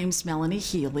 Hi. My name's Melanie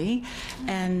Healy,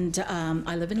 and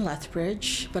I live in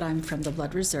Lethbridge, but I'm from the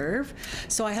Blood Reserve.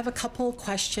 So I have a couple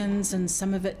questions, and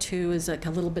some of it too is like a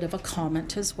little bit of a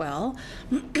comment as well.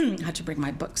 I had to bring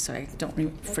my book so I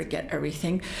don't forget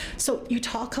everything. So you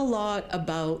talk a lot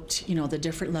about, the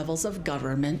different levels of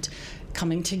government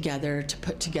coming together to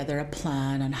put together a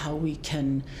plan on how we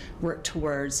can work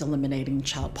towards eliminating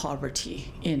child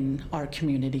poverty in our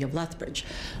community of Lethbridge.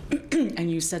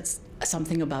 And you said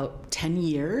something about 10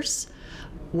 years.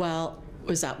 Well,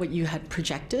 was that what you had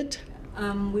projected?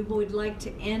 We would like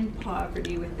to end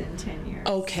poverty within 10 years.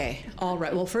 Okay, all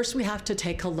right. Well, first we have to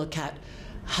take a look at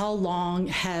how long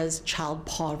has child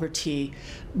poverty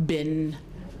been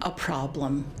a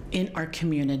problem in our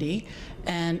community,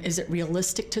 and is it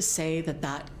realistic to say that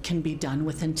that can be done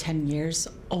within 10 years?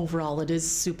 Overall, it is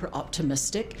super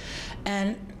optimistic.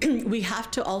 And we have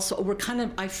to also,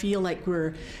 I feel like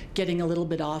we're getting a little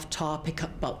bit off topic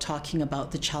about talking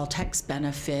about the child tax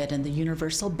benefit and the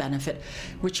universal benefit,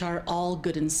 which are all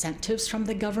good incentives from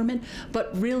the government,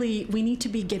 but really we need to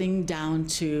be getting down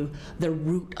to the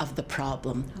root of the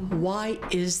problem. Why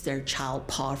is there child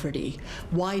poverty?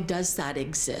 Why does that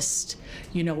exist?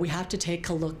 We have to take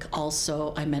a look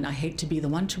also, I hate to be the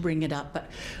one to bring it up, but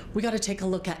we got to take a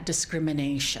look at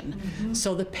discrimination.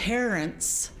 So the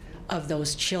parents of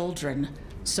those children,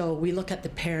 so we look at the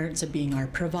parents as being our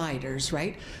providers,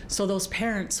 right? So those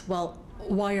parents, well,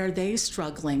 why are they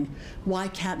struggling? Why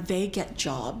can't they get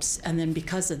jobs? And then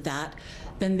because of that,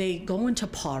 then they go into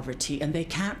poverty and they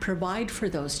can't provide for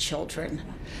those children.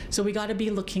 So we got to be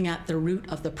looking at the root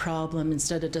of the problem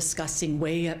instead of discussing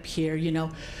way up here.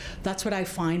 That's what I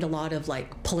find a lot of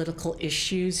like political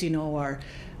issues, or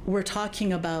we're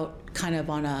talking about kind of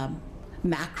on a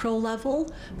macro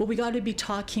level, but we got to be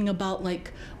talking about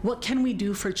like, what can we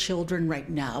do for children right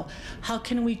now? How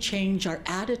can we change our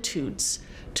attitudes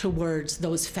towards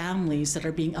those families that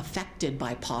are being affected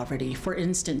by poverty? For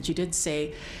instance, you did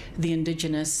say the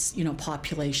Indigenous,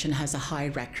 population has a high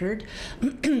record,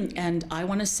 and I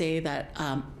want to say that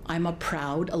I'm a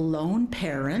proud, alone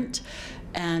parent,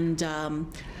 And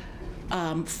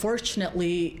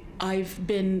fortunately, I've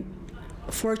been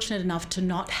fortunate enough to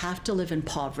not have to live in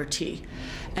poverty.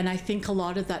 And I think a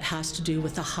lot of that has to do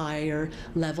with the higher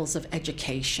levels of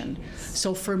education.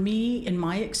 So for me, in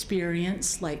my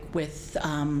experience, like with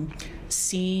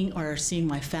seeing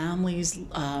my families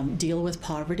deal with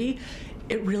poverty,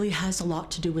 it really has a lot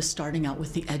to do with starting out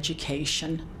with the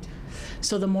education.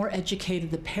 So the more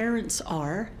educated the parents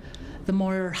are, the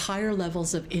more higher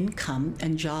levels of income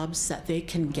and jobs that they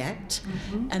can get,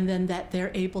 and then that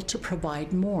they're able to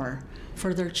provide more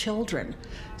for their children.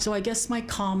 So I guess my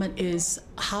comment is,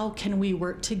 how can we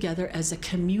work together as a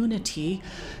community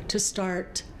to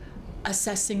start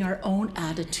assessing our own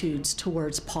attitudes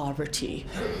towards poverty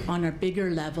on a bigger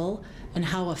level, and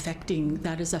how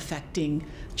that is affecting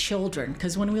children?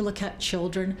 Because when we look at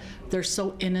children, they're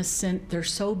so innocent, they're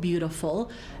so beautiful,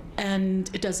 and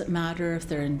it doesn't matter if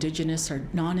they're Indigenous or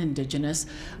non-Indigenous.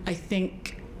 I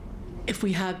think if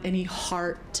we have any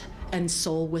heart and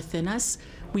soul within us,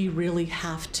 we really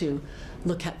have to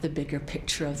look at the bigger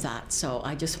picture of that. So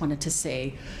I just wanted to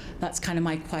say that's kind of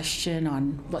my question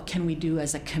on what can we do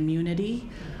as a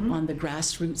community on the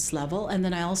grassroots level. And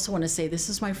then I also want to say this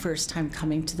is my first time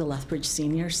coming to the Lethbridge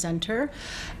Senior Center,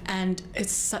 and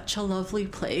it's such a lovely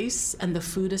place and the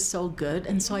food is so good.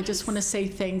 And so I just want to say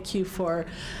thank you for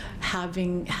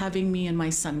having me and my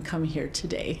son come here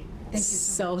today. Thank you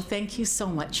so much. Thank you so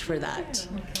much for that.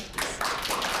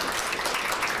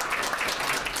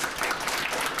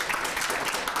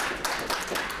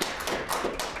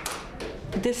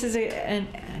 This is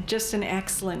just an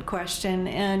excellent question,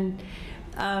 and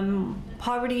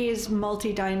poverty is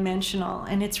multidimensional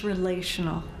and it's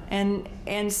relational.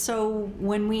 And so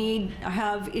when we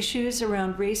have issues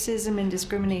around racism and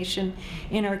discrimination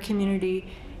in our community,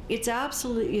 it's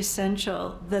absolutely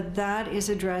essential that that is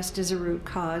addressed as a root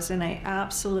cause, and I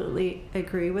absolutely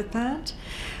agree with that.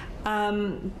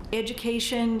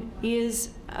 Education is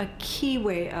a key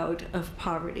way out of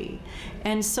poverty,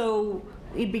 and so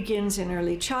it begins in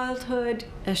early childhood,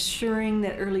 assuring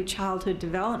that early childhood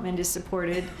development is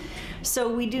supported.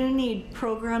 So we do need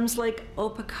programs like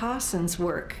Opa Kassan's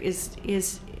work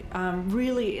is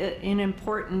really an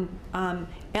important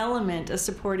element of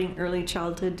supporting early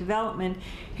childhood development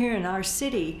here in our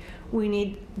city. We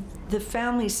need the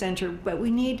family center, but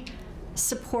we need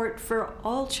support for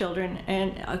all children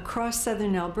and across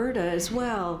southern Alberta as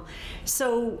well.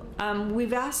 So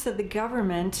we've asked that the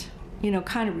government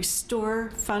kind of restore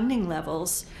funding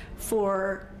levels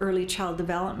for early child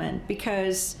development,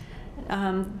 because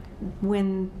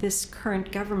when this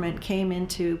current government came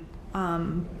into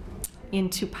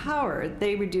power,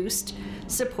 they reduced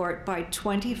support by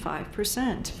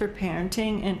 25% for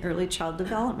parenting and early child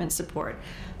development support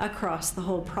across the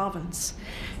whole province.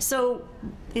 So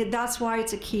that's why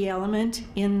it's a key element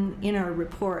in our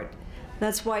report.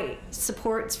 That's why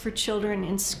supports for children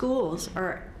in schools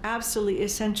are absolutely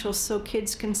essential, so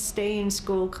kids can stay in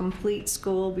school, complete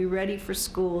school, be ready for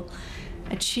school,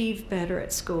 achieve better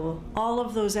at school. All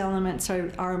of those elements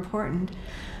are important.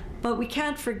 But we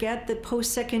can't forget that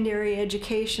post-secondary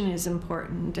education is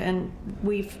important, and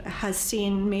has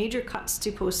seen major cuts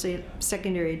to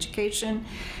post-secondary education,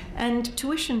 and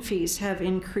tuition fees have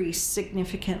increased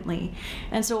significantly.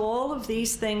 And so all of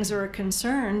these things are a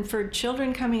concern for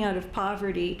children coming out of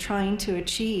poverty trying to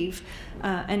achieve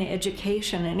an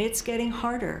education, and it's getting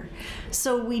harder.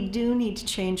 So we do need to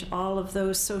change all of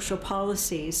those social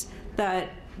policies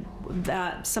that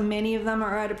so many of them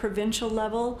are at a provincial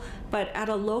level, but at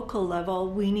a local level,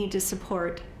 we need to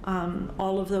support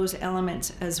all of those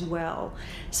elements as well.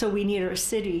 So we need our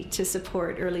city to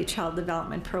support early child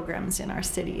development programs in our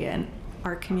city and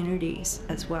our communities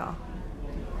as well.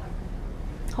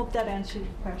 Hope that answered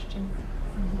your question.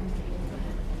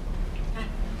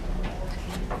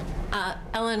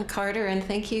 Ellen Carter, and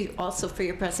thank you also for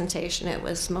your presentation. It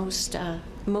was most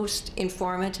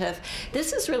informative.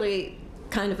 This is really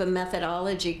kind of a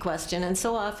methodology question, and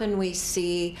so often we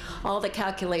see all the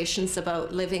calculations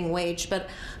about living wage, but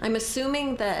I'm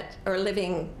assuming that, or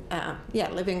living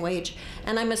wage,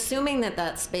 and I'm assuming that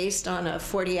that's based on a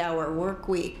 40-hour work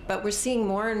week, but we're seeing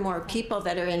more and more people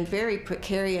that are in very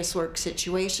precarious work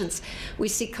situations. We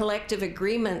see collective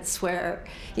agreements where,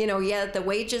 the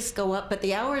wages go up, but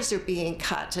the hours are being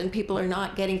cut, and people are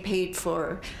not getting paid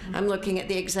for, I'm looking at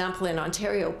the example in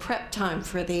Ontario, prep time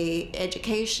for the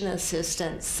education assistant.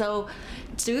 So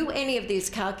do any of these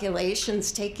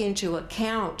calculations take into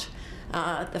account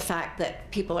the fact that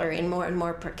people are in more and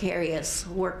more precarious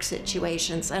work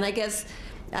situations? And I guess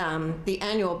the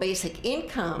annual basic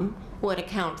income would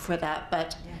account for that,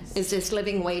 but yes. Is this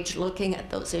living wage looking at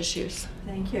those issues?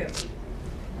 Thank you.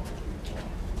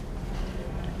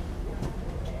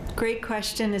 Great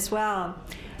question as well.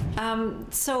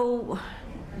 So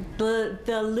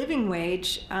the living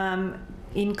wage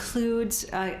includes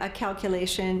a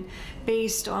calculation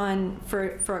based on,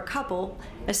 for a couple,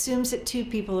 assumes that 2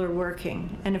 people are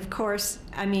working. And of course,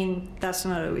 I mean, that's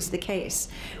not always the case.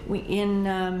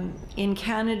 In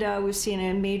Canada, we've seen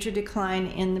a major decline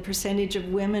in the percentage of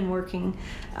women working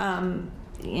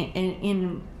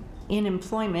in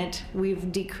employment.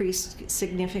 We've decreased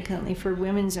significantly for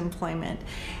women's employment.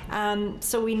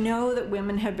 So we know that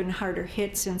women have been harder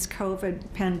hit since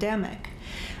COVID pandemic.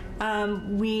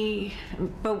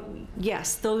 But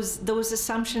yes, those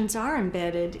assumptions are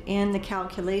embedded in the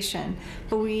calculation,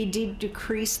 but we did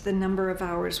decrease the number of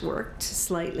hours worked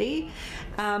slightly.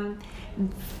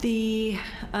 The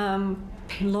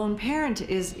lone parent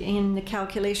is in the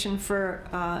calculation for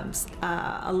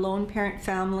a lone parent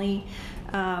family.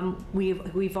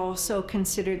 We've also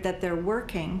considered that they're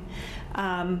working,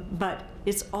 but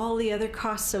it's all the other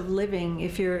costs of living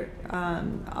if you're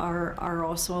are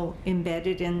also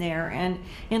embedded in there. And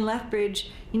in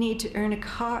Lethbridge, you need to earn a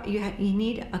car. You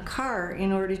need a car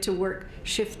in order to work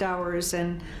shift hours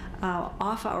and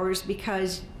off hours,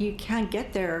 because you can't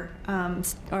get there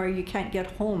or you can't get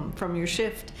home from your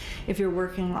shift if you're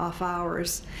working off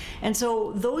hours. And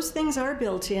so those things are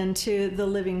built into the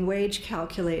living wage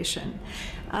calculation.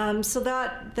 So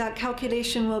that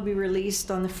calculation will be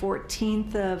released on the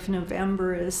 14th of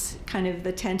November is kind of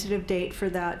the tentative date for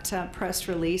that press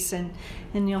release, and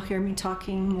you'll hear me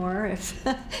talking more if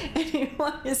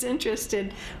anyone is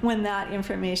interested when that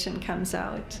information comes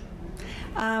out.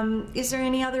 Is there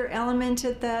any other element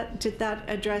to that? Did that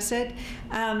address it?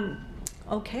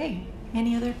 Okay,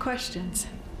 any other questions?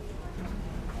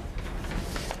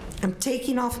 I'm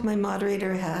taking off my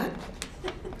moderator hat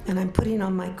and I'm putting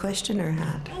on my questioner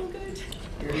hat. Oh, good.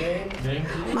 Your name?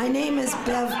 My name is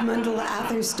Bev Mundell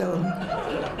Atherstone.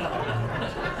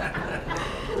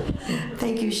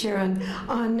 Thank you, Sharon.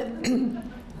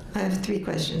 I have 3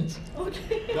 questions.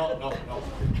 Okay. No.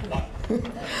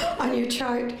 On your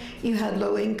chart, you had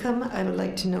low income. I would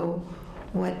like to know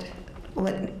what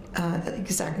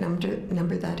exact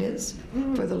number that is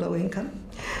for the low income.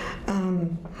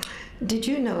 Did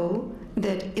you know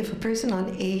that if a person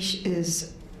on AISH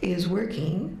is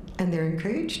working, and they're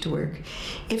encouraged to work,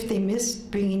 if they miss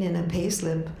bringing in a pay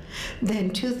slip, then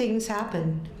 2 things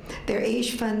happen. Their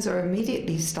AISH funds are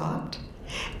immediately stopped,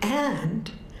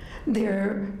 and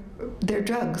their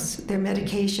drugs, their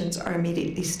medications are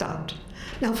immediately stopped.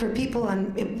 Now, for people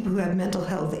who have mental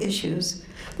health issues,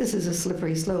 this is a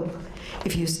slippery slope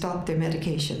if you stop their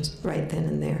medications right then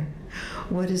and there.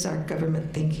 What is our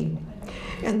government thinking?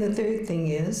 And the 3rd thing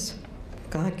is,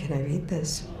 God, can I read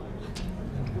this?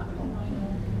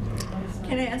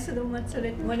 Can I answer them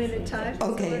one at a time?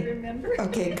 Okay. So I remember.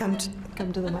 Okay, come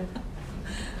to the mic.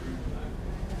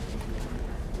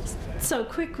 So,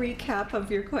 quick recap of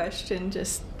your question.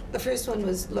 Just the first one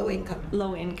was low income.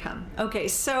 Low income. Okay,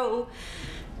 so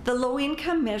the low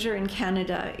income measure in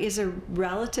Canada is a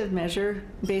relative measure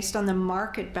based on the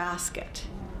market basket.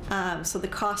 So the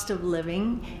cost of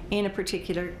living in a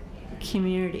particular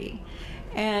community.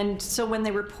 And so when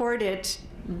they report it,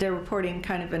 they're reporting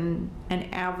kind of an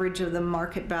average of the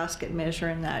market basket measure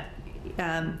in that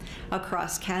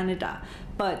across Canada.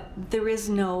 But there is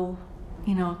no,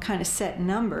 kind of set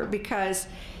number, because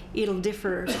it'll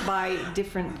differ by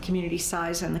different community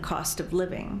size and the cost of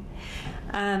living.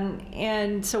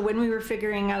 And so when we were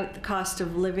figuring out the cost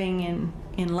of living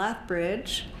in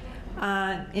Lethbridge,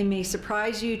 it may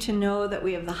surprise you to know that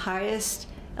we have the highest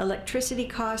electricity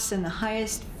costs and the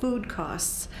highest food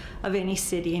costs of any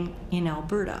city in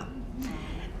Alberta.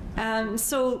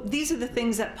 So these are the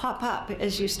things that pop up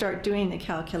as you start doing the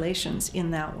calculations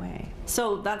in that way.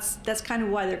 So that's kind of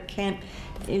why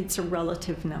it's a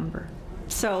relative number.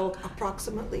 So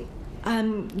approximately,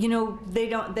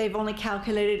 they've only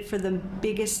calculated for the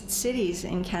biggest cities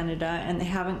in Canada, and they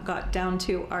haven't got down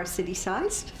to our city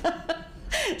sized.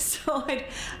 So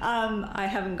I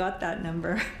haven't got that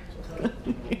number.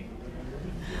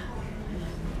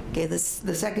 Okay, the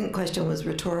second question was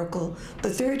rhetorical. The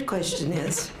 3rd question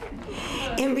is,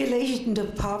 in relation to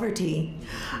poverty,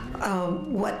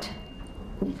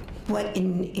 what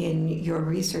in your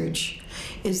research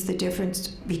is the difference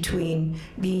between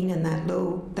being in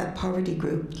that poverty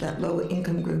group, that low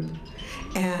income group,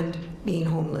 and being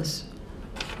homeless?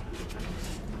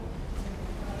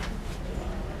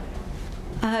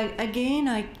 Again,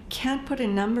 I can't put a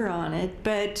number on it,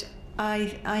 but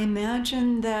I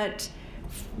imagine that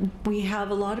we have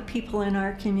a lot of people in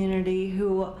our community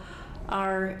who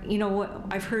are,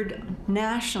 I've heard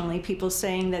nationally people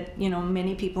saying that,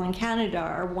 many people in Canada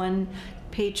are one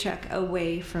paycheck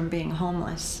away from being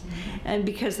homeless, and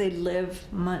because they live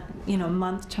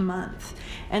month to month.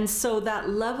 And so that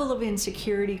level of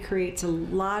insecurity creates a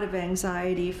lot of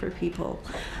anxiety for people.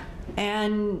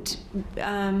 And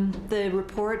the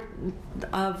report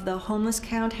of the homeless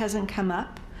count hasn't come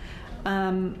up.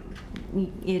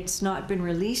 It's not been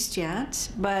released yet,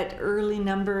 but early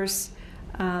numbers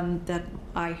that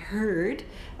I heard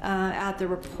at the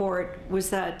report was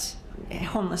that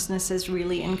homelessness has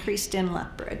really increased in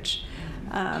Lethbridge.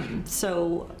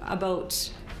 So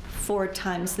about 4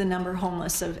 times the number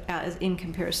homeless in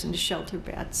comparison to shelter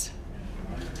beds.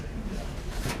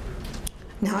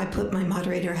 Now I put my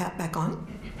moderator hat back on.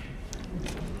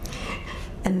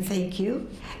 And thank you.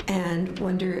 And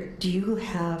wonder, do you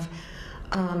have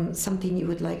something you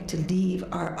would like to leave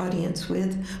our audience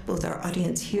with, both our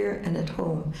audience here and at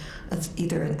home, as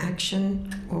either an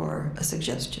action or a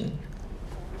suggestion?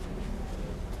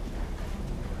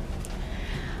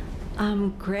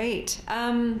 Great.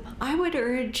 I would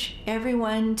urge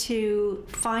everyone to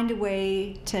find a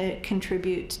way to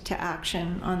contribute to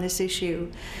action on this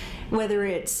issue, whether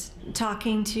it's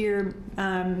talking to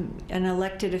an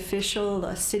elected official,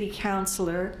 a city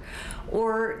councillor,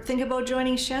 or think about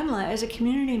joining SHENLA as a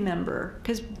community member,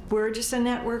 because we're just a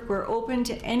network. We're open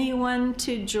to anyone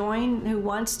to join who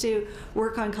wants to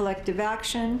work on collective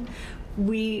action.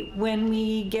 When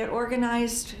we get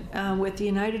organized with the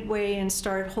United Way and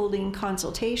start holding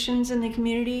consultations in the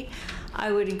community,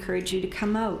 I would encourage you to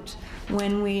come out.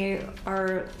 When we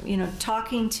are,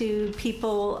 talking to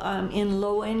people in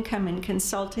low income and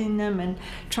consulting them and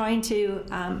trying to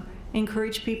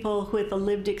encourage people with a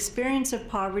lived experience of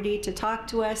poverty to talk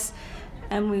to us,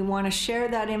 and we want to share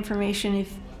that information.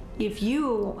 If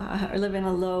you live in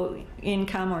a low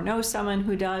income or know someone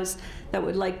who does that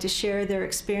would like to share their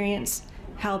experience,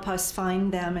 help us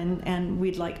find them, and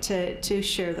we'd like to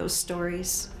share those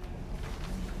stories.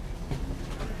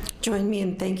 Join me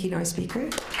in thanking our speaker.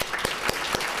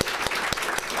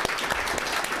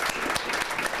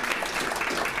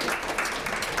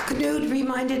 Knud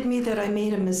reminded me that I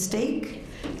made a mistake.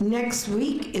 Next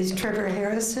week is Trevor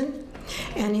Harrison,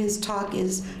 and his talk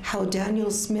is How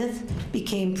Daniel Smith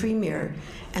Became Premier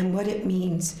and What It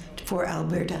Means for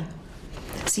Alberta.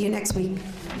 See you next week.